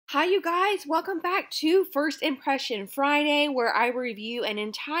Hi, you guys. Welcome back to First Impression Friday, where I review an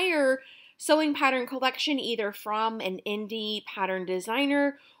entire sewing pattern collection either from an indie pattern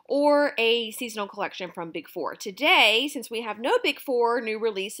designer or a seasonal collection from Big Four. Today, since we have no Big Four new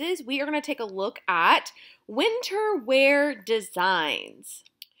releases, we are going to take a look at winter wear designs.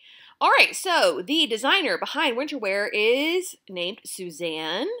 All right, so the designer behind winter wear is named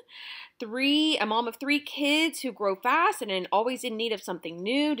Suzanne. A mom of 3 kids who grow fast and always in need of something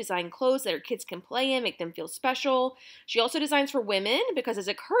new, design clothes that her kids can play in, make them feel special. She also designs for women because as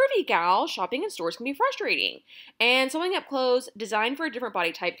a curvy gal, shopping in stores can be frustrating. And sewing up clothes designed for a different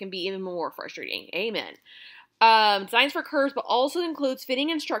body type can be even more frustrating. Amen. Designs for curves, but also includes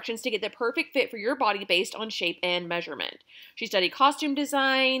fitting instructions to get the perfect fit for your body based on shape and measurement. She studied costume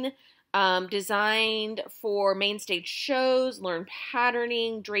design, designed for main stage shows, learned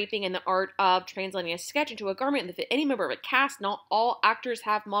patterning, draping, and the art of translating a sketch into a garment that fit any member of a cast. Not all actors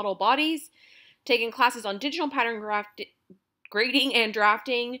have model bodies. Taking classes on digital pattern grading and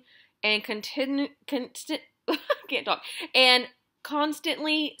drafting, and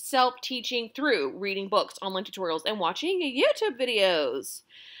constantly self-teaching through reading books, online tutorials, and watching YouTube videos.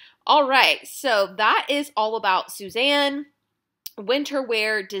 All right, so that is all about Suzanne. Winter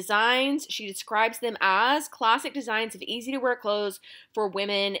wear designs. She describes them as classic designs of easy to wear clothes for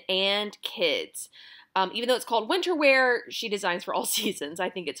women and kids. Even though it's called winter wear, she designs for all seasons. I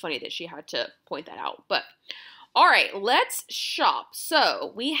think it's funny that she had to point that out. But all right, let's shop.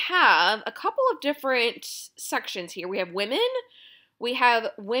 So we have a couple of different sections here. We have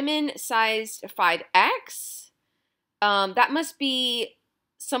women sized 5X. That must be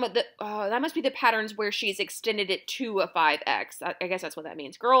the patterns where she's extended it to a 5X. I guess that's what that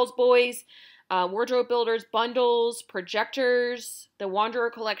means. Girls, boys, wardrobe builders, bundles, projectors, the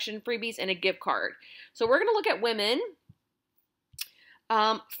Wanderer collection, freebies, and a gift card. So we're going to look at women.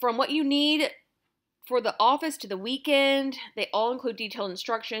 From what you need for the office to the weekend, they all include detailed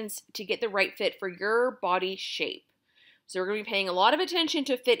instructions to get the right fit for your body shape. So we're going to be paying a lot of attention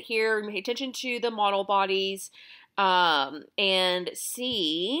to fit here. We're going to pay attention to the model bodies. And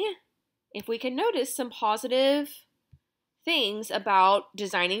see if we can notice some positive things about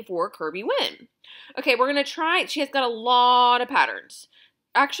designing for curvy women. Okay, we're going to try. She has got a lot of patterns.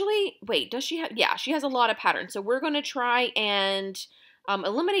 Actually, wait, does she have? Yeah, she has a lot of patterns. So we're going to try and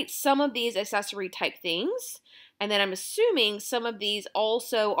eliminate some of these accessory type things. And then I'm assuming some of these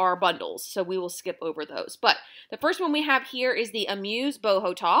also are bundles. So we will skip over those. But the first one we have here is the Amuse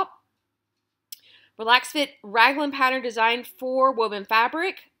boho top. Relaxed fit raglan pattern designed for woven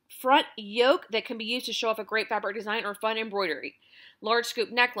fabric. Front yoke that can be used to show off a great fabric design or fun embroidery. Large scoop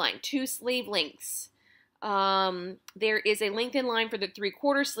neckline, 2 sleeve lengths. There is a lengthened line for the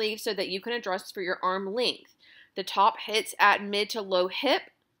 3/4 sleeve so that you can adjust for your arm length. The top hits at mid to low hip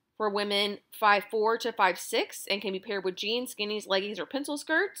for women 5'4" to 5'6" and can be paired with jeans, skinnies, leggings, or pencil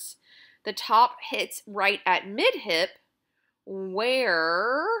skirts. The top hits right at mid hip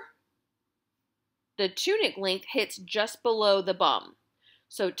where the tunic length hits just below the bum.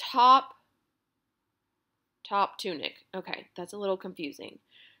 So top tunic. Okay, that's a little confusing.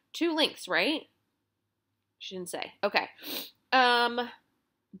 2 lengths, right? She didn't say. Okay.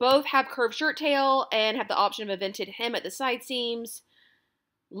 Both have curved shirt tail and have the option of a vented hem at the side seams.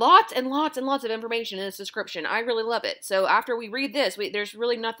 Lots and lots and lots of information in this description. I really love it. So after we read this, there's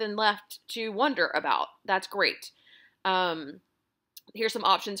really nothing left to wonder about. That's great. Here's some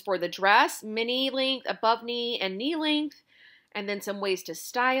options for the dress. Mini length, above knee, and knee length. And then some ways to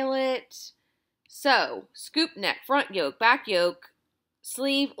style it. So, scoop neck, front yoke, back yoke,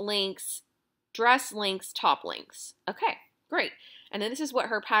 sleeve lengths, dress lengths, top lengths. Okay, great. And then this is what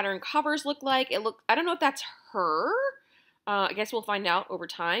her pattern covers look like. I don't know if that's her. I guess we'll find out over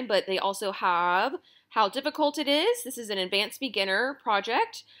time. But they also have how difficult it is. This is an advanced beginner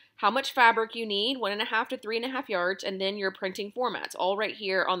project. How much fabric you need, 1.5 to 3.5 yards, and then your printing formats, all right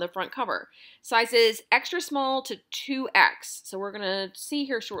here on the front cover. Sizes extra small to 2X. So we're going to see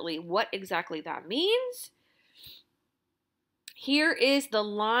here shortly what exactly that means. Here is the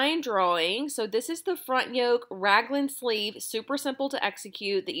line drawing. So this is the front yoke raglan sleeve, super simple to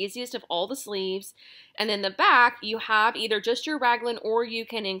execute, the easiest of all the sleeves. And then the back, you have either just your raglan or you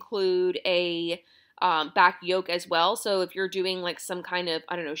can include a back yoke as well. So if you're doing like some kind of,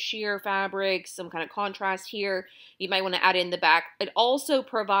 I don't know, sheer fabric, some kind of contrast here, you might want to add in the back. It also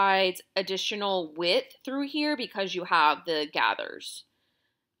provides additional width through here because you have the gathers.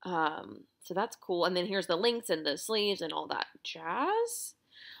 So that's cool. And then here's the links and the sleeves and all that jazz.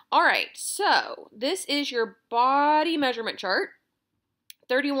 All right, so this is your body measurement chart.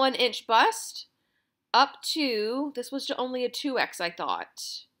 31-inch bust up to, this was only a 2X, I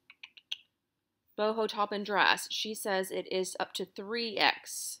thought. boho top and dress. She says it is up to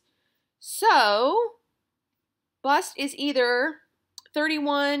 3X. So, bust is either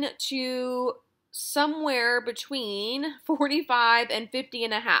 31 to somewhere between 45 and 50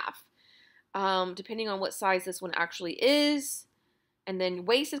 and a half, depending on what size this one actually is. And then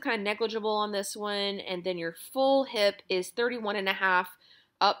waist is kind of negligible on this one. And then your full hip is 31 and a half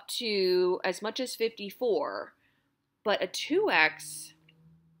up to as much as 54. But a 2X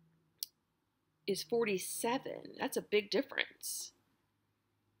is 47. That's a big difference.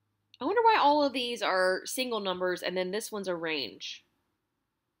 I wonder why all of these are single numbers and then this one's a range.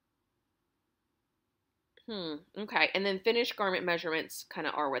 Okay. And then finished garment measurements kind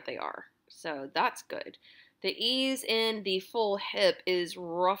of are what they are. So that's good. The ease in the full hip is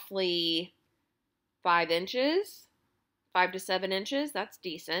roughly 5 inches, 5 to 7 inches. That's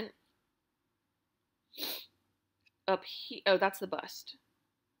decent. Up here, oh, that's the bust.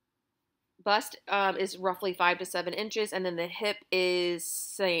 Bust is roughly 5 to 7 inches, and then the hip is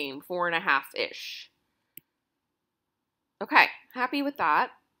same, 4.5-ish. Okay, happy with that.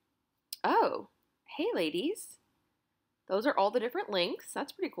 Oh, hey ladies. Those are all the different lengths.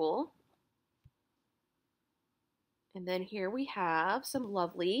 That's pretty cool. And then here we have some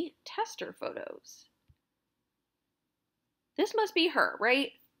lovely tester photos. This must be her,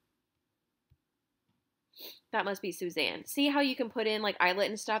 right? That must be Suzanne. See how you can put in like eyelet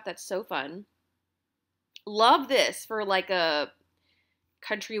and stuff? That's so fun. Love this for like a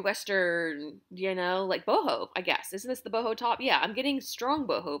country western, you know, like boho, I guess. Isn't this the boho top? Yeah, I'm getting strong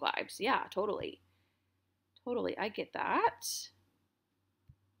boho vibes. Yeah, totally. Totally, I get that.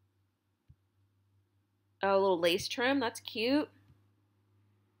 Oh, a little lace trim. That's cute.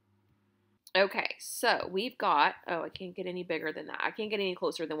 Okay, so we've got, oh, I can't get any bigger than that. I can't get any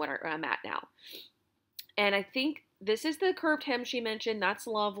closer than what I'm at now. And I think this is the curved hem she mentioned. That's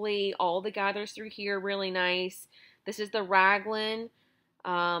lovely. All the gathers through here, really nice. This is the raglan.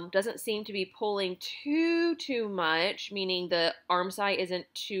 Doesn't seem to be pulling too much, meaning the arm side isn't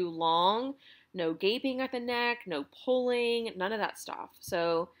too long. No gaping at the neck, no pulling, none of that stuff.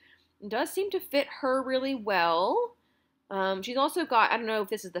 So it does seem to fit her really well. She's also got, I don't know if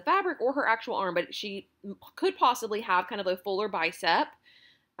this is the fabric or her actual arm, but she could possibly have kind of a fuller bicep.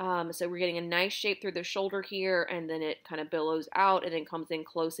 So we're getting a nice shape through the shoulder here, and then it kind of billows out and then comes in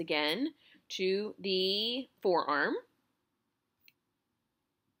close again to the forearm.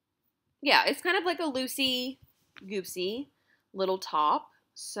 Yeah, it's kind of like a loosey-goosey little top.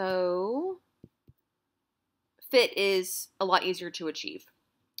 So fit is a lot easier to achieve.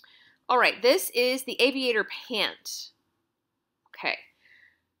 All right, this is the aviator pant. Okay.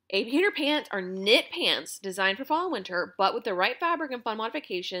 Aviator pants are knit pants designed for fall and winter, but with the right fabric and fun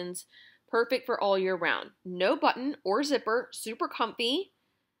modifications, perfect for all year round. No button or zipper, super comfy.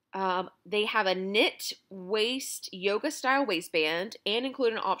 They have a knit waist, yoga style waistband, and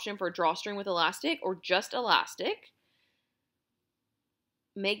include an option for drawstring with elastic or just elastic.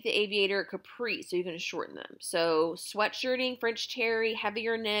 Make the aviator capri, so you can shorten them. So sweatshirting, French terry,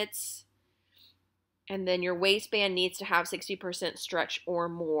 heavier knits. And then your waistband needs to have 60% stretch or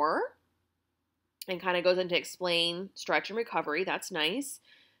more. And kind of goes into explain stretch and recovery. That's nice.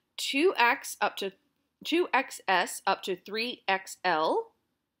 2X up to 2XS up to 3XL.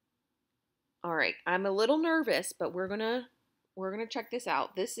 All right, I'm a little nervous, but we're gonna check this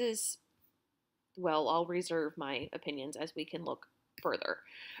out. This is, well, I'll reserve my opinions as we can look further.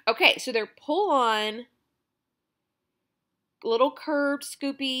 Okay, so they're pull-on little curved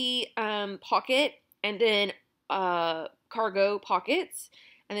scoopy pocket, and then cargo pockets,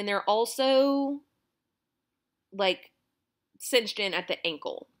 and then they're also like cinched in at the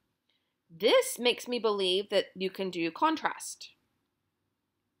ankle. This makes me believe that you can do contrast.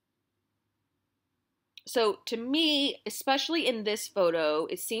 So to me, especially in this photo,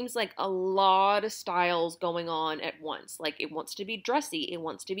 it seems like a lot of styles going on at once. Like it wants to be dressy, it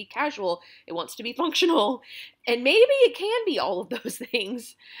wants to be casual, it wants to be functional, and maybe it can be all of those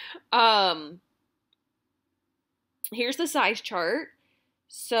things. Here's the size chart.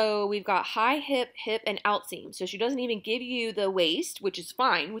 So we've got high hip, hip, and outseam. So she doesn't even give you the waist, which is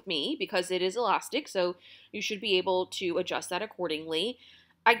fine with me because it is elastic. So you should be able to adjust that accordingly.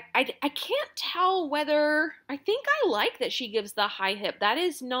 I can't tell whether, I think I like that she gives the high hip. That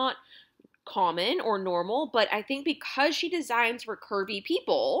is not common or normal, but I think because she designs for curvy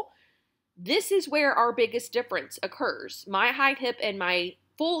people, this is where our biggest difference occurs. My high hip and my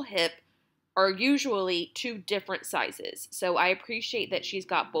full hip are usually two different sizes. So I appreciate that she's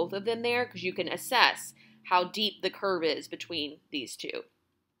got both of them there because you can assess how deep the curve is between these two.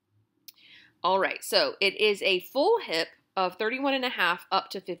 All right, so it is a full hip of 31.5 up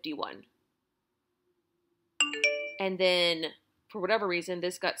to 51. And then, for whatever reason,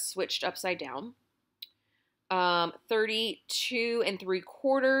 this got switched upside down. 32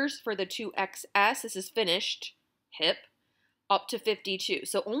 3/4 for the 2XS. This is finished hip, up to 52.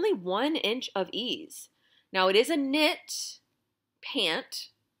 So only 1 inch of ease. Now it is a knit pant,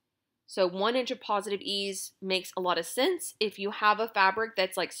 so 1 inch of positive ease makes a lot of sense. If you have a fabric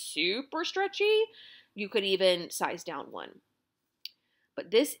that's like super stretchy, you could even size down 1.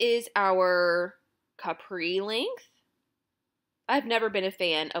 But this is our capri length. I've never been a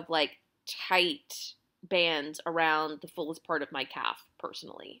fan of like tight bands around the fullest part of my calf,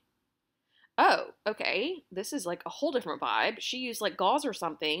 personally. Oh, okay. This is like a whole different vibe. She used like gauze or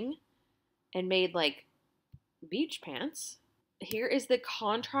something and made like beach pants. Here is the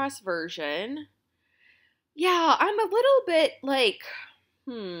contrast version. Yeah, I'm a little bit like,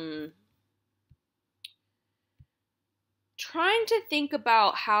 trying to think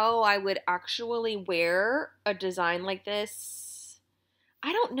about how I would actually wear a design like this.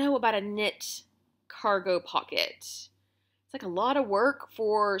 I don't know about a knit cargo pocket. It's like a lot of work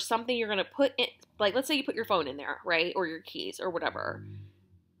for something you're going to put in. Like, let's say you put your phone in there, right? Or your keys or whatever.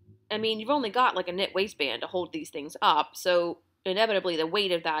 I mean, you've only got like a knit waistband to hold these things up. So inevitably the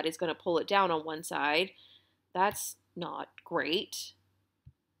weight of that is going to pull it down on one side. That's not great.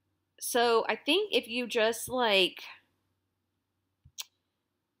 So I think if you just like,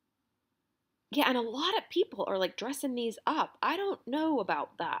 yeah, and a lot of people are like dressing these up. I don't know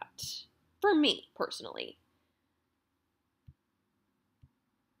about that. For me, personally.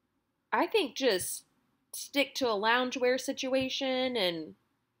 I think just stick to a loungewear situation and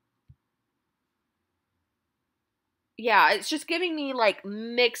yeah, it's just giving me like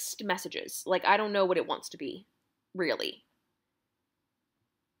mixed messages. Like I don't know what it wants to be, really.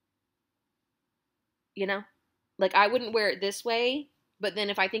 You know? Like I wouldn't wear it this way, but then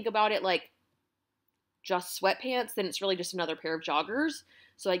if I think about it like just sweatpants, then it's really just another pair of joggers.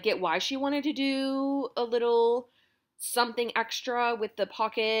 So I get why she wanted to do a little something extra with the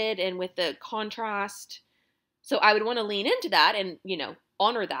pocket and with the contrast. So I would want to lean into that and, you know,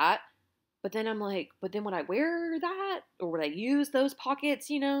 honor that. But then I'm like, but then would I wear that? Or would I use those pockets,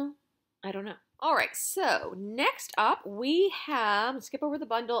 you know? I don't know. All right, so next up we have, skip over the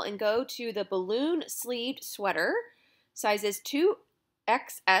bundle and go to the balloon sleeved sweater. Sizes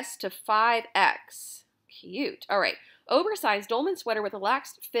 2XS to 5X. Cute. All right. Oversized dolman sweater with a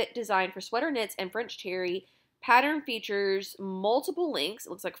lax fit design for sweater knits and French terry. Pattern features multiple lengths. It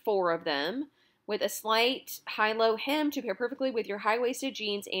looks like 4 of them. With a slight high-low hem to pair perfectly with your high-waisted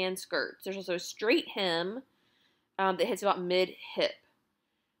jeans and skirts. There's also a straight hem that hits about mid-hip.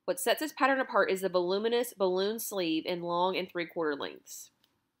 What sets this pattern apart is the voluminous balloon sleeve in long and 3/4 lengths.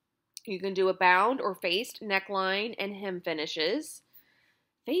 You can do a bound or faced neckline and hem finishes.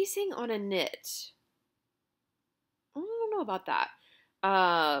 Facing on a knit. I don't know about that.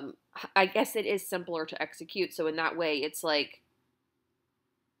 I guess it is simpler to execute, so in that way it's like,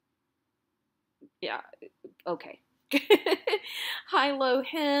 yeah, okay. High-low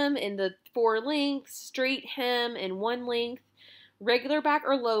hem in the 4 lengths, straight hem in 1 length, regular back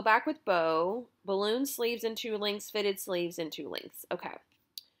or low back with bow, balloon sleeves in 2 lengths, fitted sleeves in 2 lengths. Okay.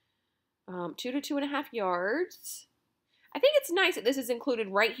 2 to 2.5 yards. I think it's nice that this is included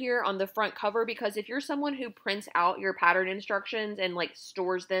right here on the front cover because if you're someone who prints out your pattern instructions and like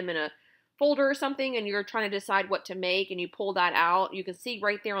stores them in a folder or something and you're trying to decide what to make and you pull that out, you can see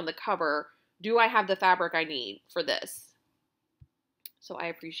right there on the cover, do I have the fabric I need for this? So I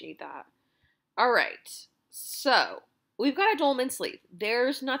appreciate that. All right, so we've got a dolman sleeve.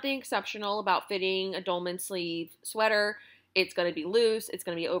 There's nothing exceptional about fitting a dolman sleeve sweater. It's going to be loose. It's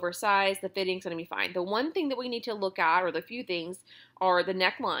going to be oversized. The fitting's going to be fine. The one thing that we need to look at, or the few things, are the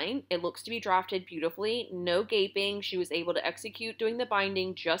neckline. It looks to be drafted beautifully. No gaping. She was able to execute doing the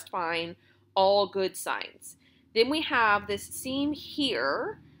binding just fine. All good signs. Then we have this seam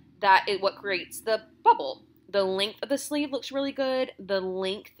here that is what creates the bubble. The length of the sleeve looks really good. The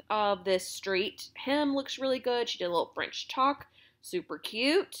length of this straight hem looks really good. She did a little French tuck. Super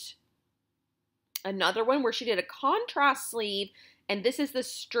cute. Another one where she did a contrast sleeve, and this is the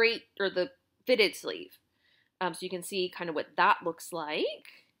straight or the fitted sleeve. So you can see kind of what that looks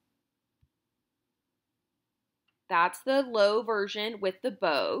like. That's the low version with the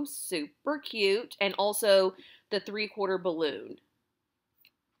bow. Super cute. And also the 3/4 balloon.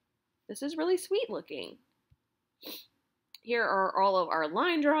 This is really sweet looking. Here are all of our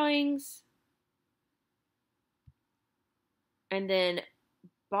line drawings. And then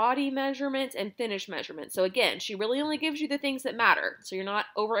body measurements and finish measurements. So again, she really only gives you the things that matter. So you're not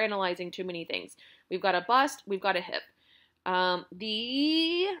overanalyzing too many things. We've got a bust, we've got a hip.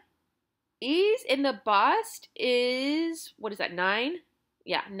 The ease in the bust is, what is that, 9?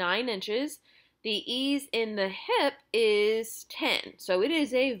 Yeah, 9 inches. The ease in the hip is 10. So it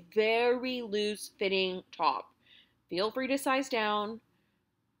is a very loose fitting top. Feel free to size down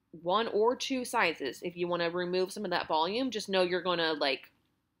 1 or 2 sizes if you want to remove some of that volume. Just know you're going to like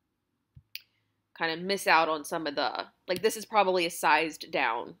kind of miss out on some of the, like this is probably a sized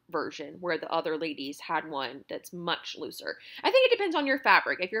down version where the other ladies had one that's much looser. I think it depends on your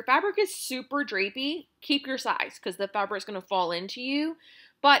fabric. If your fabric is super drapey, keep your size because the fabric's going to fall into you.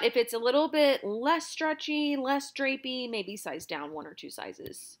 But if it's a little bit less stretchy, less drapey, maybe size down 1 or 2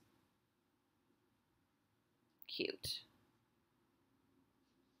 sizes. Cute.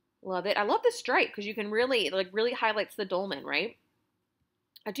 Love it. I love the stripe because you can really, really highlights the dolman, right?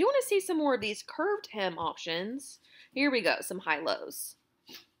 I do want to see some more of these curved hem options. Here we go, some high-lows.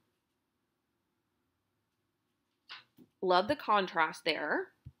 Love the contrast there.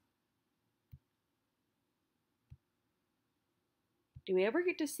 Do we ever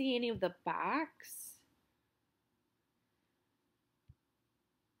get to see any of the backs?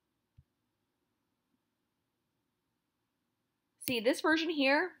 See, this version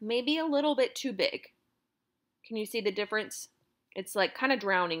here may be a little bit too big. Can you see the difference? It's like kind of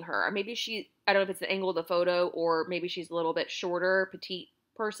drowning her. Or maybe I don't know if it's the angle of the photo or maybe she's a little bit shorter, petite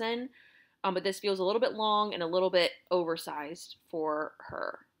person. But this feels a little bit long and a little bit oversized for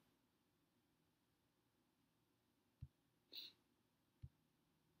her.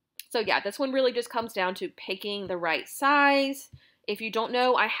 So yeah, this one really just comes down to picking the right size. If you don't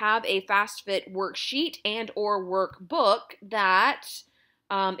know, I have a fast fit worksheet and or workbook that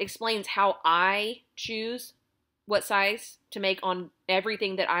explains how I choose what size to make on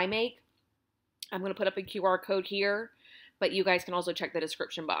everything that I make. I'm going to put up a QR code here, but you guys can also check the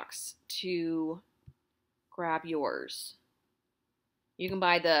description box to grab yours. You can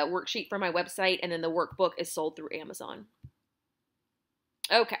buy the worksheet from my website, and then the workbook is sold through Amazon.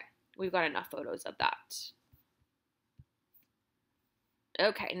 Okay, we've got enough photos of that.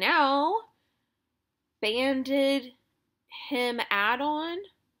 Okay, now banded hem add-on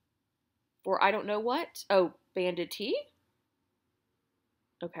for I don't know what. Oh, banded tee.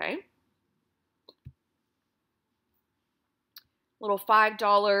 Okay. Little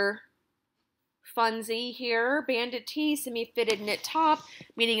 $5 funsie here. Banded tee, semi-fitted knit top,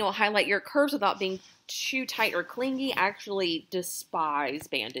 meaning it will highlight your curves without being too tight or clingy. I actually despise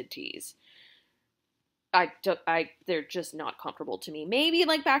banded tees. They're just not comfortable to me. Maybe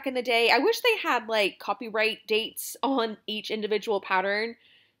like back in the day, I wish they had like copyright dates on each individual pattern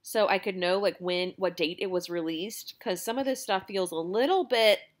so I could know like what date it was released, because some of this stuff feels a little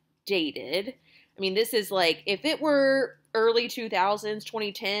bit dated. I mean, this is like, if it were early 2000s,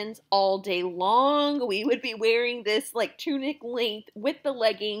 2010s, all day long, we would be wearing this like tunic length with the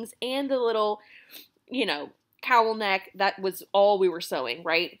leggings and the little, cowl neck. That was all we were sewing,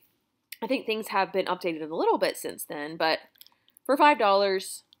 right? I think things have been updated a little bit since then, but for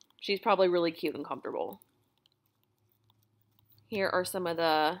 $5, she's probably really cute and comfortable. Here are some of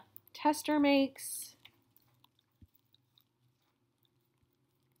the tester makes.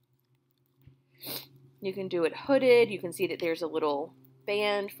 You can do it hooded. You can see that there's a little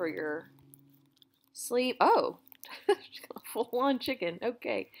band for your sleeve. Oh, she's got a full-on chicken.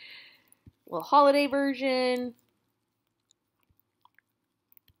 Okay. Little holiday version.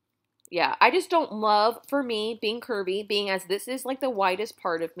 Yeah, I just don't love, for me, being curvy, being as this is like the widest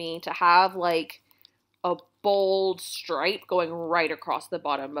part of me, to have like a bold stripe going right across the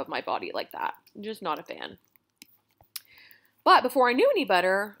bottom of my body like that. I'm just not a fan. But before I knew any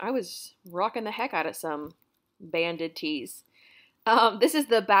better, I was rocking the heck out of some banded tees. This is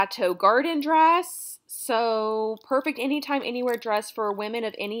the Bateau Garden dress. So perfect anytime, anywhere dress for women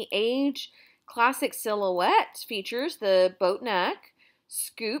of any age. Classic silhouette, features the boat neck,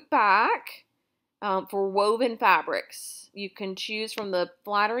 scoop back for woven fabrics. You can choose from the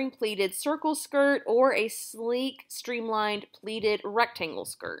flattering pleated circle skirt or a sleek, streamlined pleated rectangle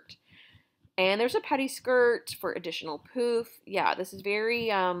skirt. And there's a petty skirt for additional poof. Yeah, this is very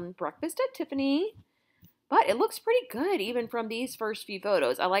Breakfast at Tiffany, but it looks pretty good even from these first few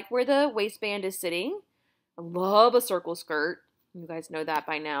photos. I like where the waistband is sitting. I love a circle skirt. You guys know that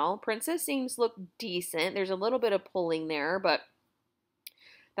by now. Princess seems look decent. There's a little bit of pulling there, but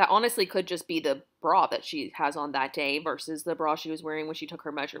that honestly could just be the bra that she has on that day versus the bra she was wearing when she took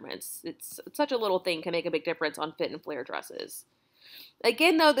her measurements. It's such a little thing can make a big difference on fit and flare dresses.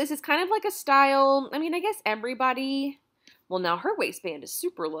 Again, though, this is kind of like a style. I mean, I guess everybody, well, now her waistband is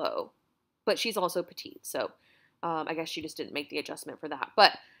super low, but she's also petite. So I guess she just didn't make the adjustment for that.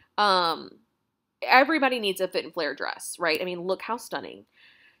 But everybody needs a fit and flare dress, right? I mean, look how stunning.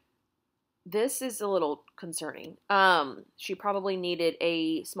 This is a little concerning. She probably needed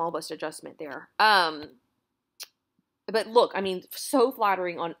a small bust adjustment there. But look, I mean, so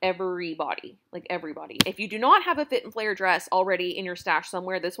flattering on everybody, like everybody. If you do not have a fit and flare dress already in your stash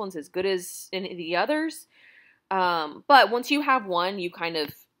somewhere, this one's as good as any of the others. But once you have one, you kind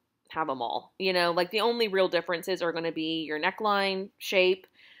of have them all. You know, like the only real differences are going to be your neckline shape,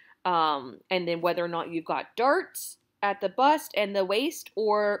 and then whether or not you've got darts at the bust and the waist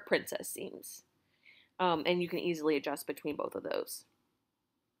or princess seams. And you can easily adjust between both of those.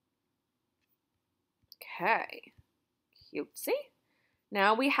 Okay, cutesy.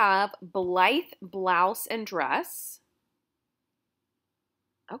 Now we have Blythe blouse and dress.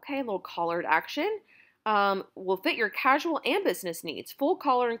 Okay, a little collared action. Will fit your casual and business needs. Full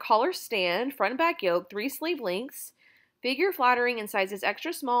collar and collar stand, front and back yoke, 3 sleeve lengths. Figure flattering in sizes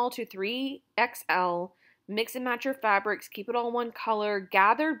extra small to 3XL. Mix and match your fabrics. Keep it all one color.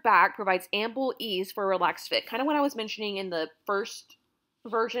 Gathered back provides ample ease for a relaxed fit. Kind of what I was mentioning in the first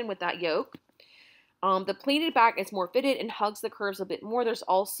version with that yoke. The pleated back is more fitted and hugs the curves a bit more. There's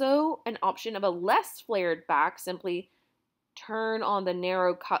also an option of a less flared back. Simply turn on the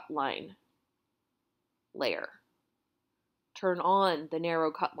narrow cut line layer. Turn on the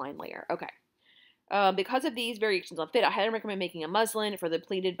narrow cut line layer. Okay. Because of these variations on fit, I highly recommend making a muslin for the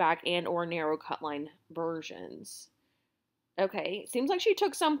pleated back and or narrow cut line versions. Okay, seems like she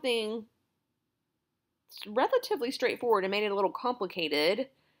took something relatively straightforward and made it a little complicated.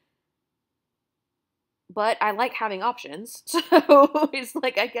 But I like having options, so it's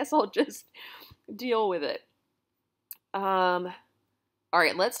like, I guess I'll just deal with it. All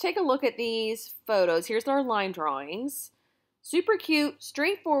right, let's take a look at these photos. Here's our line drawings. Super cute,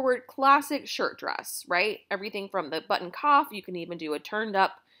 straightforward, classic shirt dress, right? Everything from the button cuff, you can even do a turned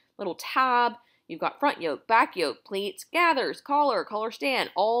up little tab. You've got front yoke, back yoke, pleats, gathers, collar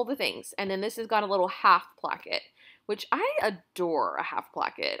stand, all the things. And then this has got a little half placket, which I adore a half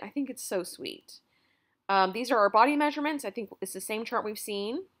placket. I think it's so sweet. These are our body measurements. I think it's the same chart we've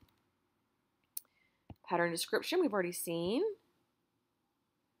seen. Pattern description we've already seen.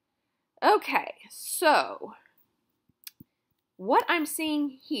 Okay, so what I'm seeing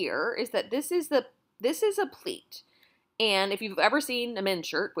here is that this is a pleat. And if you've ever seen a men's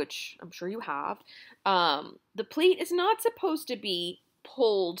shirt, which I'm sure you have, the pleat is not supposed to be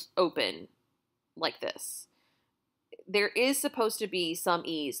pulled open like this. There is supposed to be some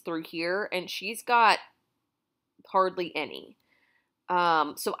ease through here, and she's got hardly any.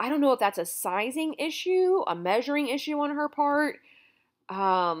 So I don't know if that's a sizing issue, a measuring issue on her part.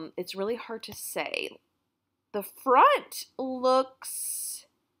 It's really hard to say. The front looks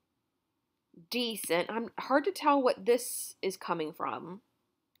decent. I'm hard to tell what this is coming from.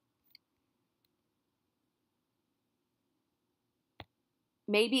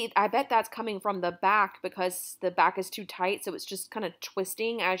 Maybe, I bet that's coming from the back because the back is too tight, so it's just kind of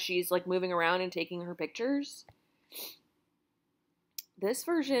twisting as she's like moving around and taking her pictures. This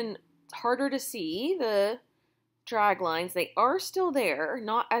version, it's harder to see the drag lines. They are still there,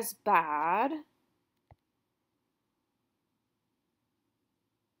 not as bad.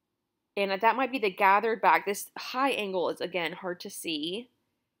 And that might be the gathered back. This high angle is, again, hard to see.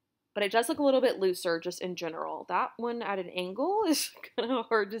 But it does look a little bit looser just in general. That one at an angle is kind of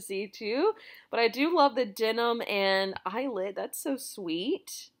hard to see too. But I do love the denim and eyelid. That's so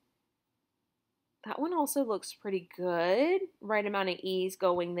sweet. That one also looks pretty good. Right amount of ease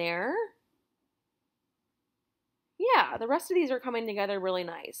going there. Yeah, the rest of these are coming together really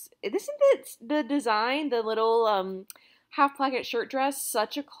nice. Isn't the design, the little half placket shirt dress,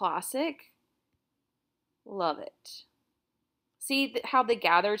 such a classic? Love it. See how the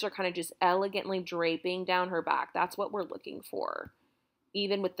gathers are kind of just elegantly draping down her back. That's what we're looking for,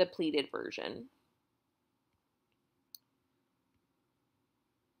 even with the pleated version.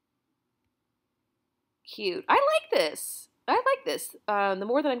 Cute. I like this. I like this. The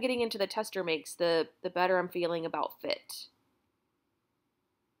more that I'm getting into the tester makes, the better I'm feeling about fit.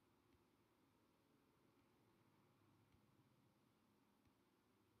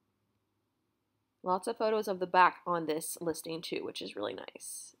 Lots of photos of the back on this listing too, which is really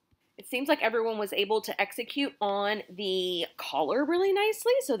nice. It seems like everyone was able to execute on the collar really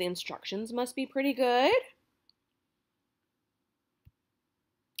nicely, so the instructions must be pretty good.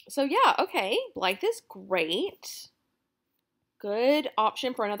 So yeah, okay, Blythe is great. Good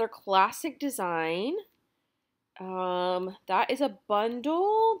option for another classic design. That is a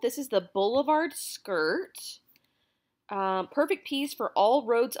bundle. This is the Boulevard skirt. Perfect piece for all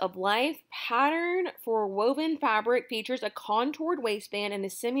roads of life. Pattern for woven fabric features a contoured waistband and a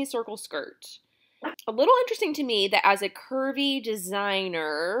semicircle skirt. a little interesting to me that as a curvy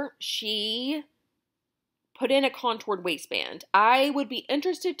designer, she put in a contoured waistband. I would be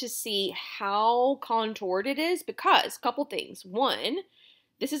interested to see how contoured it is because, couple things. One,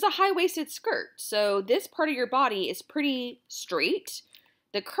 this is a high-waisted skirt, so this part of your body is pretty straight.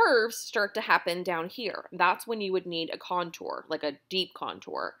 The curves start to happen down here. That's when you would need a contour, like a deep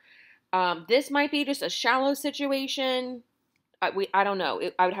contour. This might be just a shallow situation. I don't know.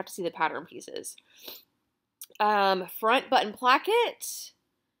 I would have to see the pattern pieces. Front button placket.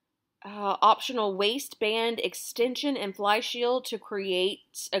 Optional waistband extension and fly shield to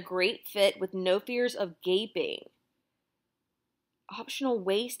create a great fit with no fears of gaping. Optional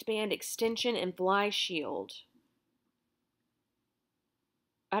waistband extension and fly shield.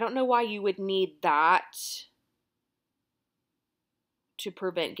 I don't know why you would need that to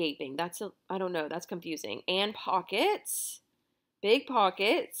prevent gaping. I don't know, that's confusing. And pockets. Big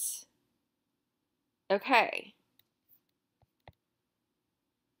pockets. Okay.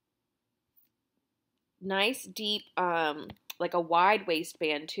 Nice deep, like a wide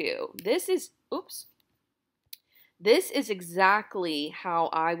waistband too. This is exactly how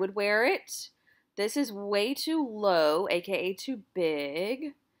I would wear it. This is way too low, aka too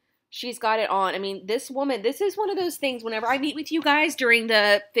big. She's got it on. I mean, this woman, this is one of those things whenever I meet with you guys during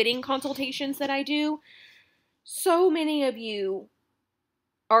the fitting consultations that I do, so many of you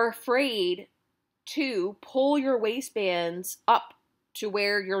are afraid to pull your waistbands up to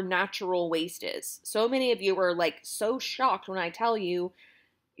where your natural waist is. So many of you are like so shocked when I tell you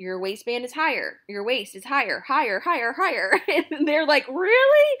your waistband is higher, your waist is higher, higher, higher, higher. And they're like,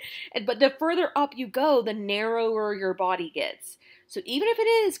 really? But the further up you go, the narrower your body gets. So even if it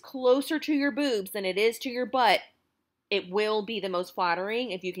is closer to your boobs than it is to your butt, it will be the most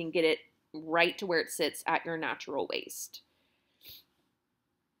flattering if you can get it right to where it sits at your natural waist.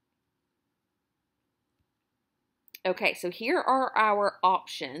 Okay, so here are our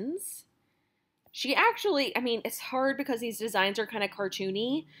options. She actually, I mean, it's hard because these designs are kind of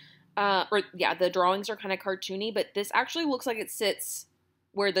cartoony. The drawings are kind of cartoony, but this actually looks like it sits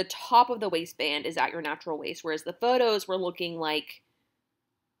where the top of the waistband is at your natural waist, whereas the photos were looking like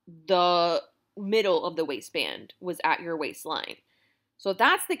the middle of the waistband was at your waistline. So if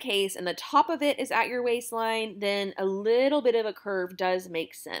that's the case and the top of it is at your waistline, then a little bit of a curve does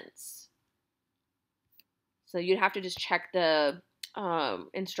make sense. So you'd have to just check the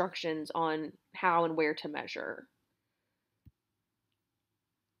instructions on how and where to measure.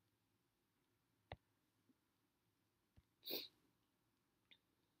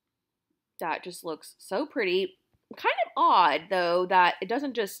 That just looks so pretty. Kind of odd, though, that it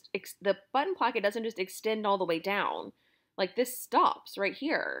doesn't just, the button placket doesn't just extend all the way down. Like, this stops right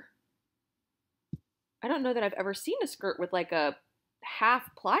here. I don't know that I've ever seen a skirt with, like, a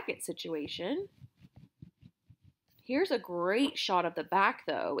half placket situation. Here's a great shot of the back,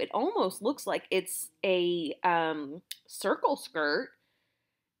 though. It almost looks like it's a circle skirt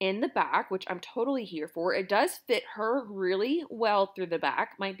in the back, which I'm totally here for. It does fit her really well through the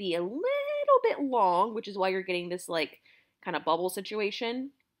back. Might be a little bit long, which is why you're getting this like kind of bubble situation.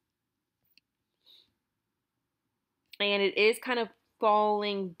 And it is kind of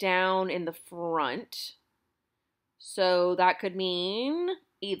falling down in the front. So that could mean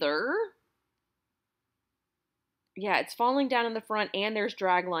either, yeah, it's falling down in the front and there's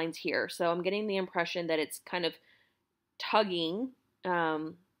drag lines here. So I'm getting the impression that it's kind of tugging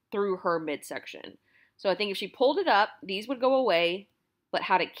through her midsection. So I think if she pulled it up, these would go away, but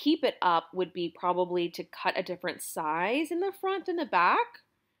how to keep it up would be probably to cut a different size in the front than the back,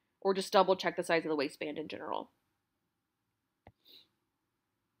 or just double check the size of the waistband in general.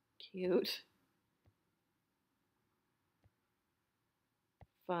 Cute.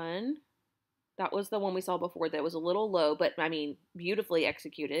 Fun. That was the one we saw before that was a little low, but I mean, beautifully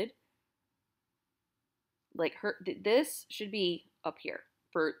executed. Like this should be up here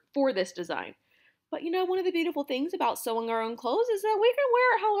for this design. But you know, one of the beautiful things about sewing our own clothes is that we can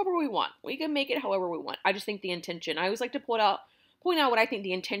wear it however we want. We can make it however we want. I just think the intention, I always like to point out what I think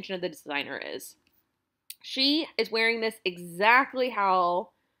the intention of the designer is. She is wearing this exactly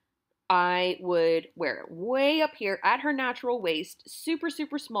how I would wear it. Way up here at her natural waist, super,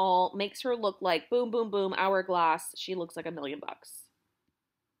 super small, makes her look like boom, boom, boom, hourglass. She looks like $1,000,000.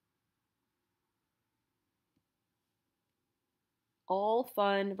 All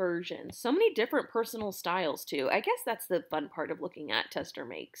fun versions. So many different personal styles too. I guess that's the fun part of looking at Tester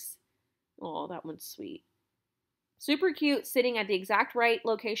Makes. Oh, that one's sweet. Super cute, sitting at the exact right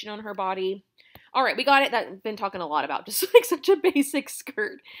location on her body. All right, we got it. I've been talking a lot about just like such a basic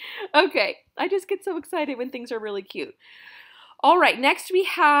skirt. Okay, I just get so excited when things are really cute. All right, next we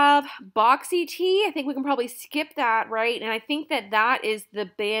have boxy tee. I think we can probably skip that, right? And I think that that is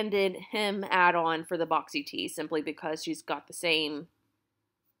the banded hem add-on for the boxy tee, simply because she's got the same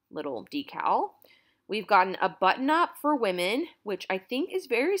little decal. We've gotten a button-up for women, which I think is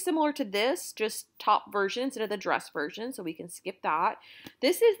very similar to this, just top version instead of the dress version, so we can skip that.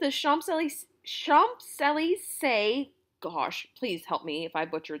 This is the Champs-Élysées, gosh, please help me if I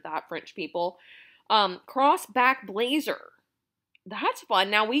butchered that, French people, cross-back blazer. That's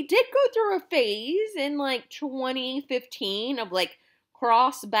fun. Now, we did go through a phase in like 2015 of like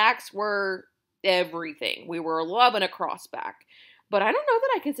crossbacks were everything. We were loving a crossback. But I don't know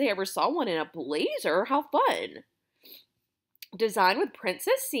that I can say I ever saw one in a blazer. How fun. Designed with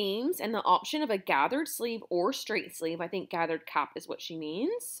princess seams and the option of a gathered sleeve or straight sleeve. I think gathered cap is what she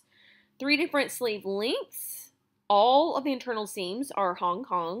means. 3 different sleeve lengths. All of the internal seams are Hong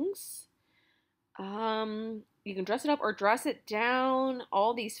Kongs. You can dress it up or dress it down.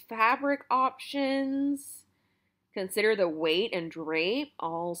 All these fabric options. Consider the weight and drape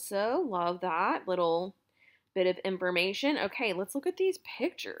also. Love that little bit of information. Okay, let's look at these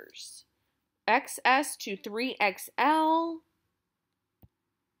pictures. XS to 3XL.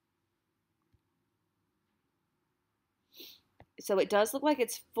 So it does look like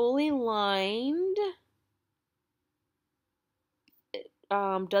it's fully lined.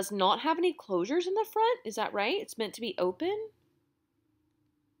 Does not have any closures in the front. Is that right? It's meant to be open.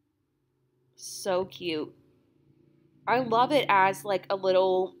 So cute. I love it as like a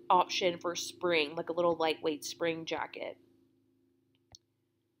little option for spring, like a little lightweight spring jacket.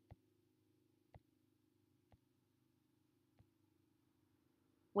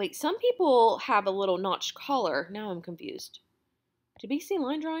 Wait, some people have a little notched collar. Now I'm confused. Did we see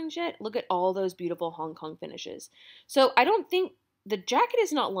line drawings yet? Look at all those beautiful Hong Kong finishes. So I don't think the jacket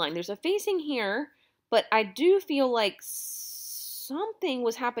is not lined. There's a facing here, but I do feel like something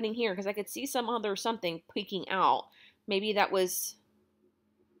was happening here because I could see some other something peeking out. Maybe that was,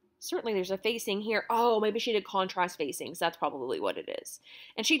 certainly there's a facing here. Oh, maybe she did contrast facings. That's probably what it is.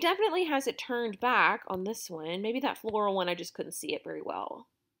 And she definitely has it turned back on this one. Maybe that floral one, I just couldn't see it very well.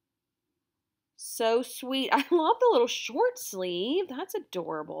 So sweet. I love the little short sleeve. That's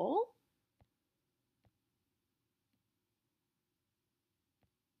adorable.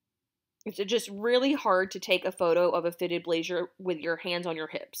 It's just really hard to take a photo of a fitted blazer with your hands on your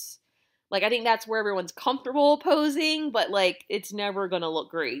hips. Like, I think that's where everyone's comfortable posing, but, like, it's never going to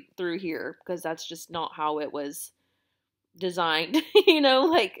look great through here because that's just not how it was designed. You know,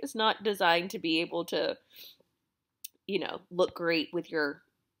 like, it's not designed to be able to, you know, look great with your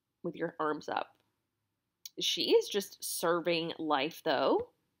arms up. She is just serving life, though.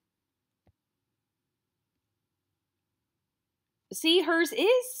 See, hers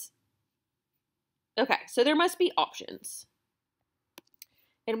is... Okay, so there must be options.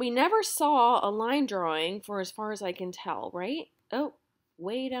 And we never saw a line drawing for as far as I can tell, right? Oh,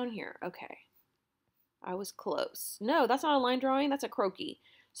 way down here. Okay. I was close. No, that's not a line drawing. That's a croquis.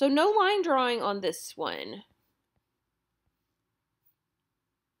 So no line drawing on this one.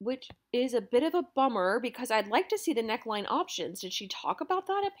 Which is a bit of a bummer because I'd like to see the neckline options. Did she talk about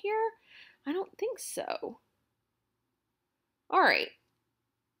that up here? I don't think so. All right.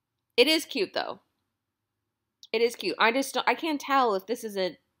 It is cute, though. It is cute. I can't tell if this is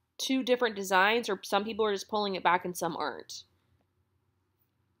two different designs or some people are just pulling it back and some aren't.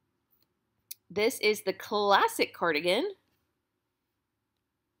 This is the classic cardigan.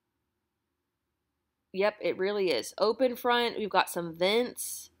 Yep, it really is. Open front. We've got some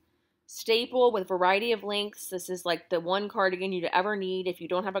vents. Staple with variety of lengths. This is like the one cardigan you'd ever need. If you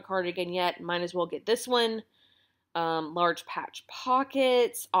don't have a cardigan yet, might as well get this one. Large patch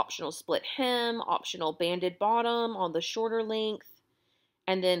pockets, optional split hem, optional banded bottom on the shorter length,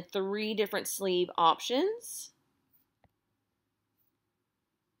 and then 3 different sleeve options.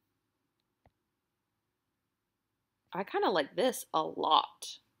 I kind of like this a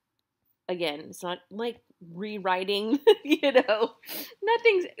lot. Again, it's not like rewriting, you know,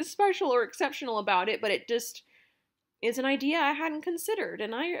 nothing special or exceptional about it, but it just is an idea I hadn't considered,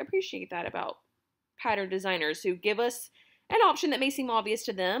 and I appreciate that about pattern designers who give us an option that may seem obvious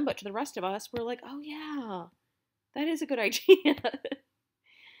to them, but to the rest of us, we're like, oh yeah, that is a good idea.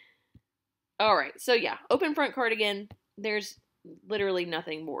 All right, so yeah, open front cardigan. There's literally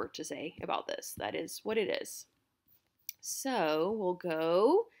nothing more to say about this. That is what it is. So we'll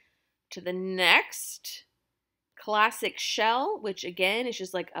go to the next classic shell, which again is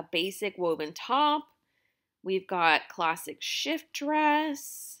just like a basic woven top. We've got classic shift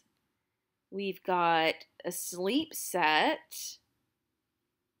dress. We've got a sleep set.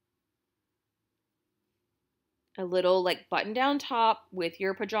 A little like button down top with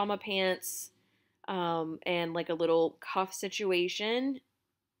your pajama pants, and like a little cuff situation.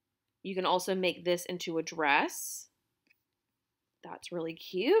 You can also make this into a dress. That's really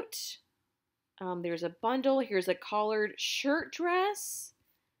cute. There's a bundle. Here's a collared shirt dress.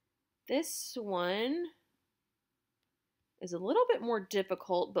 This one is a little bit more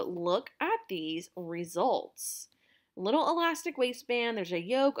difficult, but look at these results. Little elastic waistband. There's a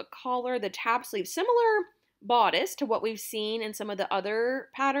yoke, a collar, the tab sleeve. Similar bodice to what we've seen in some of the other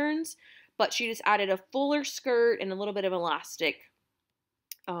patterns, but she just added a fuller skirt and a little bit of elastic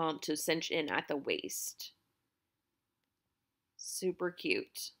to cinch in at the waist. Super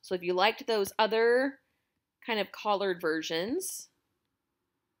cute. So if you liked those other kind of collared versions,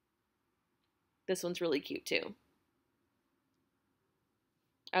 this one's really cute too.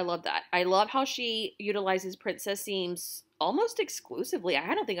 I love that. I love how she utilizes princess seams almost exclusively.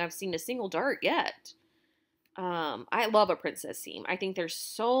 I don't think I've seen a single dart yet. I love a princess seam. I think they're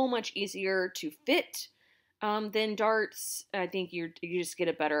so much easier to fit than darts. I think you just get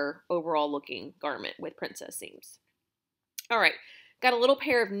a better overall looking garment with princess seams. All right, got a little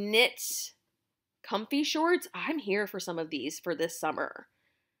pair of knit comfy shorts. I'm here for some of these for this summer.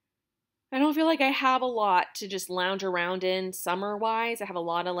 I don't feel like I have a lot to just lounge around in summer-wise. I have a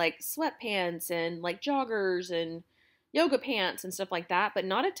lot of like sweatpants and like joggers and yoga pants and stuff like that, but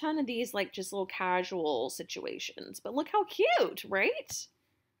not a ton of these like just little casual situations. But look how cute, right?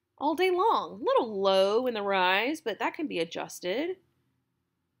 All day long. A little low in the rise, but that can be adjusted.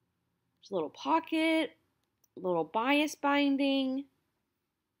 There's a little pocket, a little bias binding.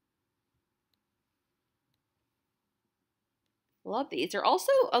 Love these. They're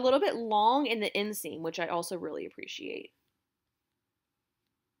also a little bit long in the inseam, which I also really appreciate.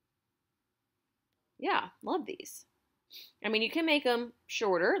 Yeah, love these. I mean, you can make them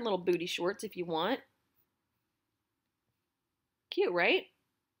shorter, little booty shorts if you want. Cute, right?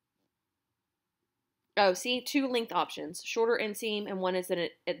 Oh, see, 2 length options. Shorter inseam and one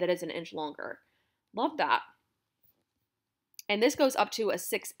that is an inch longer. Love that. And this goes up to a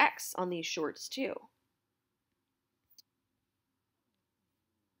 6X on these shorts too.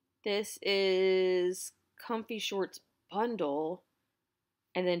 This is comfy shorts bundle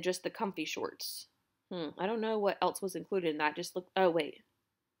and then just the comfy shorts. I don't know what else was included in that. Just look. Oh, wait.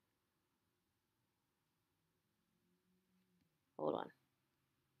 Hold on.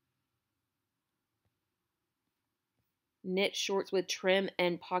 Knit shorts with trim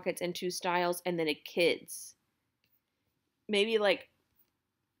and pockets in 2 styles, and then a kids. Maybe like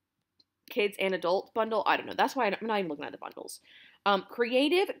kids and adult bundle. I don't know. That's why I'm not even looking at the bundles.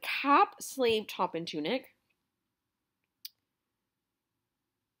 Creative cap sleeve top and tunic.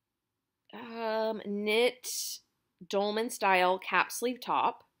 Knit dolman style cap sleeve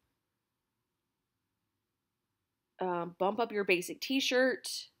top. Bump up your basic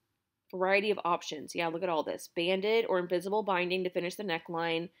t-shirt. Variety of options. Yeah, look at all this. Banded or invisible binding to finish the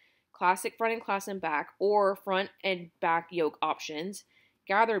neckline. Classic front and class and back, or front and back yoke options.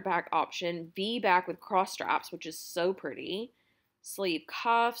 Gathered back option. V back with cross straps, which is so pretty. Sleeve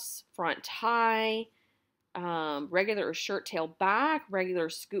cuffs. Front tie. Regular or shirt tail back. Regular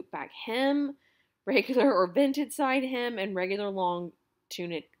scoop back hem. Regular or vented side hem. And regular long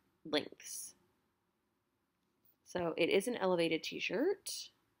tunic lengths. So it is an elevated t-shirt.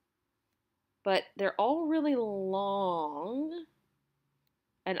 But they're all really long.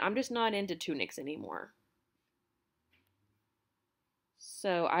 And I'm just not into tunics anymore.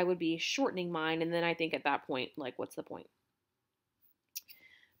 So I would be shortening mine. And then I think at that point, like, what's the point?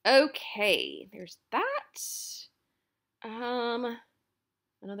 Okay, there's that.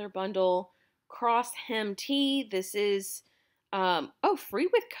 Another bundle. Cross hem tee. This is, free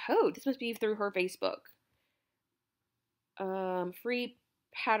with code. This must be through her Facebook. Free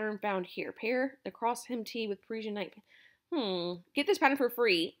pattern found here. Pair the cross hem tee with Parisian night. Get this pattern for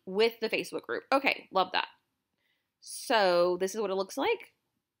free with the Facebook group. Okay, love that. So this is what it looks like.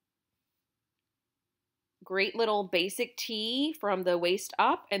 Great little basic tee from the waist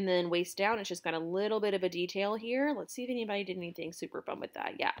up and then waist down. It's just got a little bit of a detail here. Let's see if anybody did anything super fun with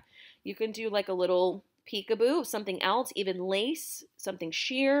that. Yeah, you can do like a little peekaboo of something else, even lace, something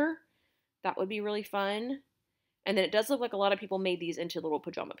sheer. That would be really fun. And then it does look like a lot of people made these into little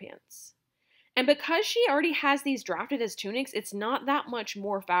pajama pants. And because she already has these drafted as tunics, it's not that much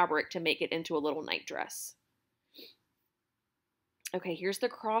more fabric to make it into a little night dress. Okay, here's the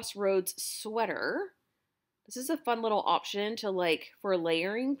Crossroads sweater. This is a fun little option to like for a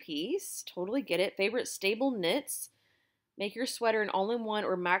layering piece. Totally get it. Favorite stable knits. Make your sweater an all-in-one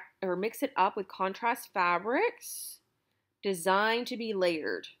or mix it up with contrast fabrics. Designed to be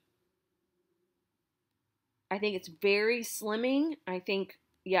layered. I think it's very slimming. I think,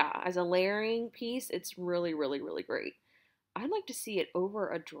 yeah, as a layering piece, it's really, really, really great. I'd like to see it over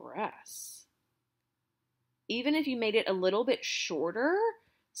a dress. Even if you made it a little bit shorter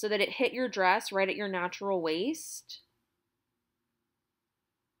so that it hit your dress right at your natural waist.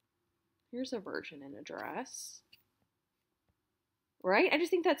 Here's a version in a dress. Right? I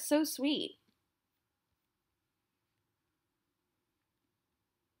just think that's so sweet.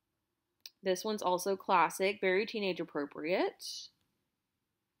 This one's also classic, very teenage appropriate.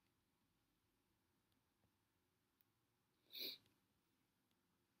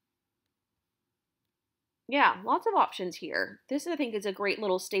 Yeah, lots of options here. This, I think, is a great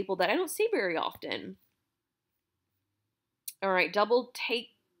little staple that I don't see very often. All right, double tank,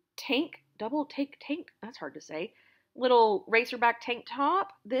 that's hard to say. Little racerback tank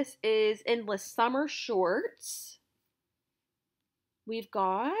top. This is endless summer shorts. We've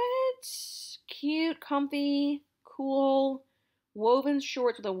got cute, comfy, cool woven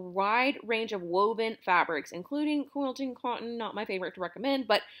shorts with a wide range of woven fabrics, including quilting, cotton, not my favorite to recommend,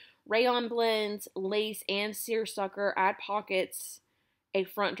 but rayon blends, lace, and seersucker. Add pockets, a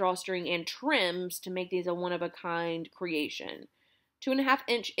front drawstring, and trims to make these a one-of-a-kind creation.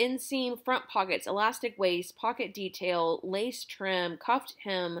 2.5-inch inseam front pockets, elastic waist, pocket detail, lace trim, cuffed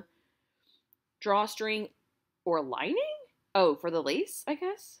hem, drawstring, or lining? Oh, for the lace, I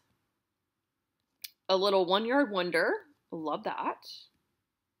guess. A little 1-yard wonder. Love that.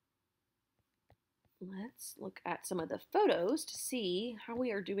 Let's look at some of the photos to see how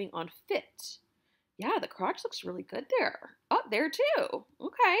we are doing on fit. Yeah, the crotch looks really good there. Up there too.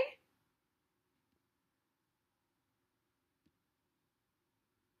 Okay.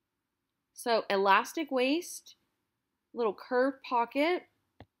 So elastic waist, little curved pocket.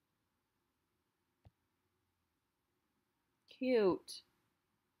 Cute.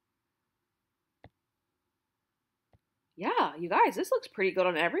 Yeah, you guys, this looks pretty good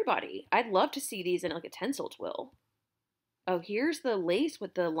on everybody. I'd love to see these in like a tencel twill. Oh, here's the lace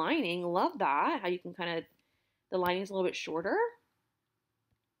with the lining. Love that. How you can kind of, the lining's a little bit shorter.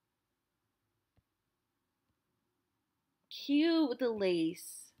 Cute with the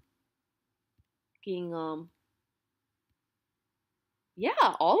lace. Gingham. Yeah,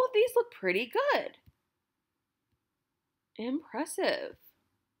 all of these look pretty good. Impressive.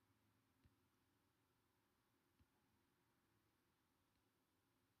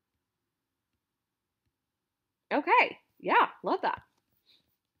 Okay, yeah, love that.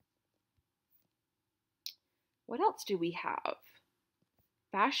 What else do we have?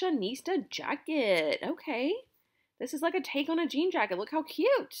 Fashionista jacket. Okay. This is like a take on a jean jacket. Look how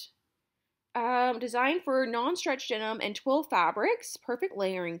cute. Designed for non-stretch denim and twill fabrics. Perfect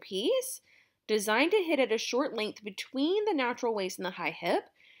layering piece. Designed to hit at a short length between the natural waist and the high hip.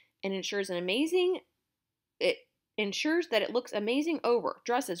 And ensures that it looks amazing over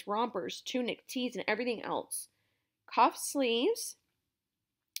dresses, rompers, tunic, tees, and everything else. Cuff sleeves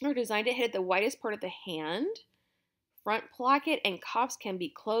are designed to hit at the widest part of the hand. Front placket and cuffs can be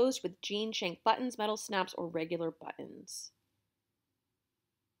closed with jean shank buttons, metal snaps, or regular buttons.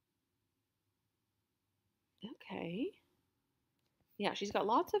 Okay. Yeah, she's got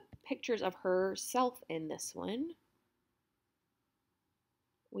lots of pictures of herself in this one.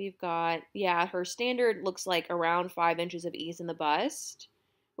 We've got, yeah, her standard looks like around 5 inches of ease in the bust,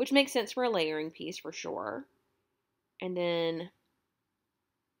 which makes sense for a layering piece for sure. And then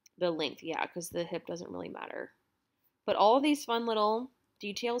the length, yeah, because the hip doesn't really matter. But all of these fun little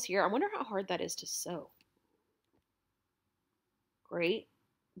details here, I wonder how hard that is to sew. Great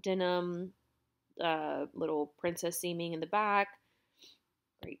denim, little princess seaming in the back.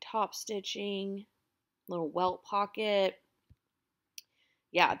 Great top stitching, little welt pocket.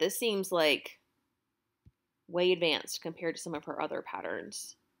 Yeah, this seems like way advanced compared to some of her other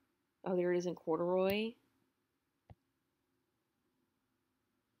patterns. Oh, there it is in corduroy.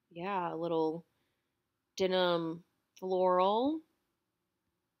 Yeah, a little denim floral.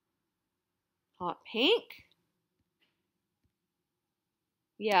 Hot pink.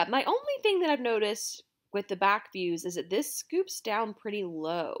 Yeah, my only thing that I've noticed with the back views is that this scoops down pretty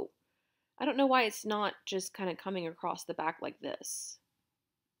low. I don't know why it's not just kind of coming across the back like this.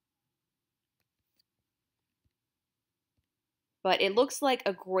 But it looks like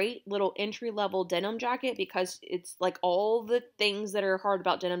a great little entry-level denim jacket because it's like all the things that are hard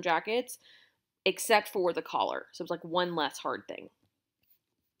about denim jackets except for the collar. So it's like one less hard thing.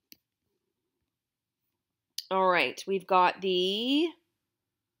 All right, we've got the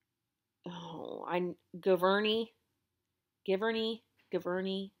Giverny.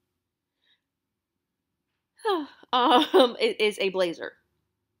 It is a blazer.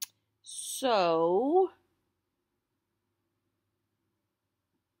 So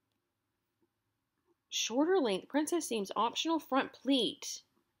Shorter length princess seams optional front pleat.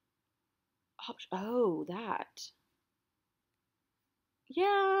 Oh, that.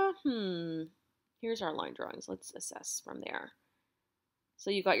 Yeah, Here's our line drawings. Let's assess from there. So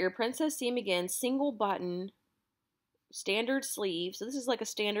you got your princess seam again, single button, standard sleeve. So this is like a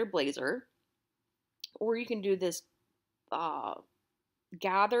standard blazer. Or you can do this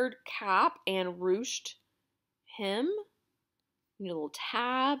gathered cap and ruched hem. You need a little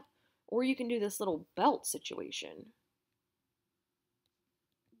tab. Or you can do this little belt situation.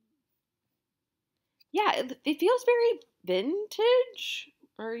 Yeah, it feels very vintage.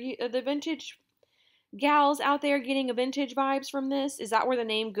 Are the vintage gals out there getting a vintage vibes from this? Is that where the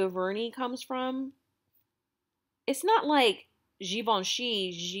name Giverny comes from? It's not like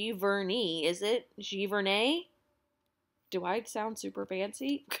Givenchy, Giverny, is it? Giverny? Do I sound super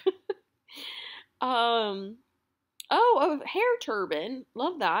fancy? Oh, a hair turban.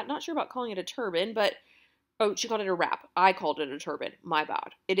 Love that. Not sure about calling it a turban, but oh, she called it a wrap. I called it a turban. My bad.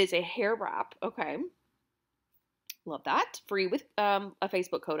 It is a hair wrap. Okay. Love that. Free with a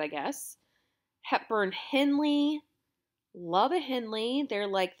Facebook code, I guess. Hepburn Henley. Love a Henley. They're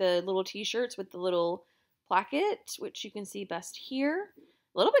like the little t-shirts with the little placket, which you can see best here.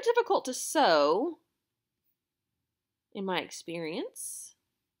 A little bit difficult to sew, in my experience.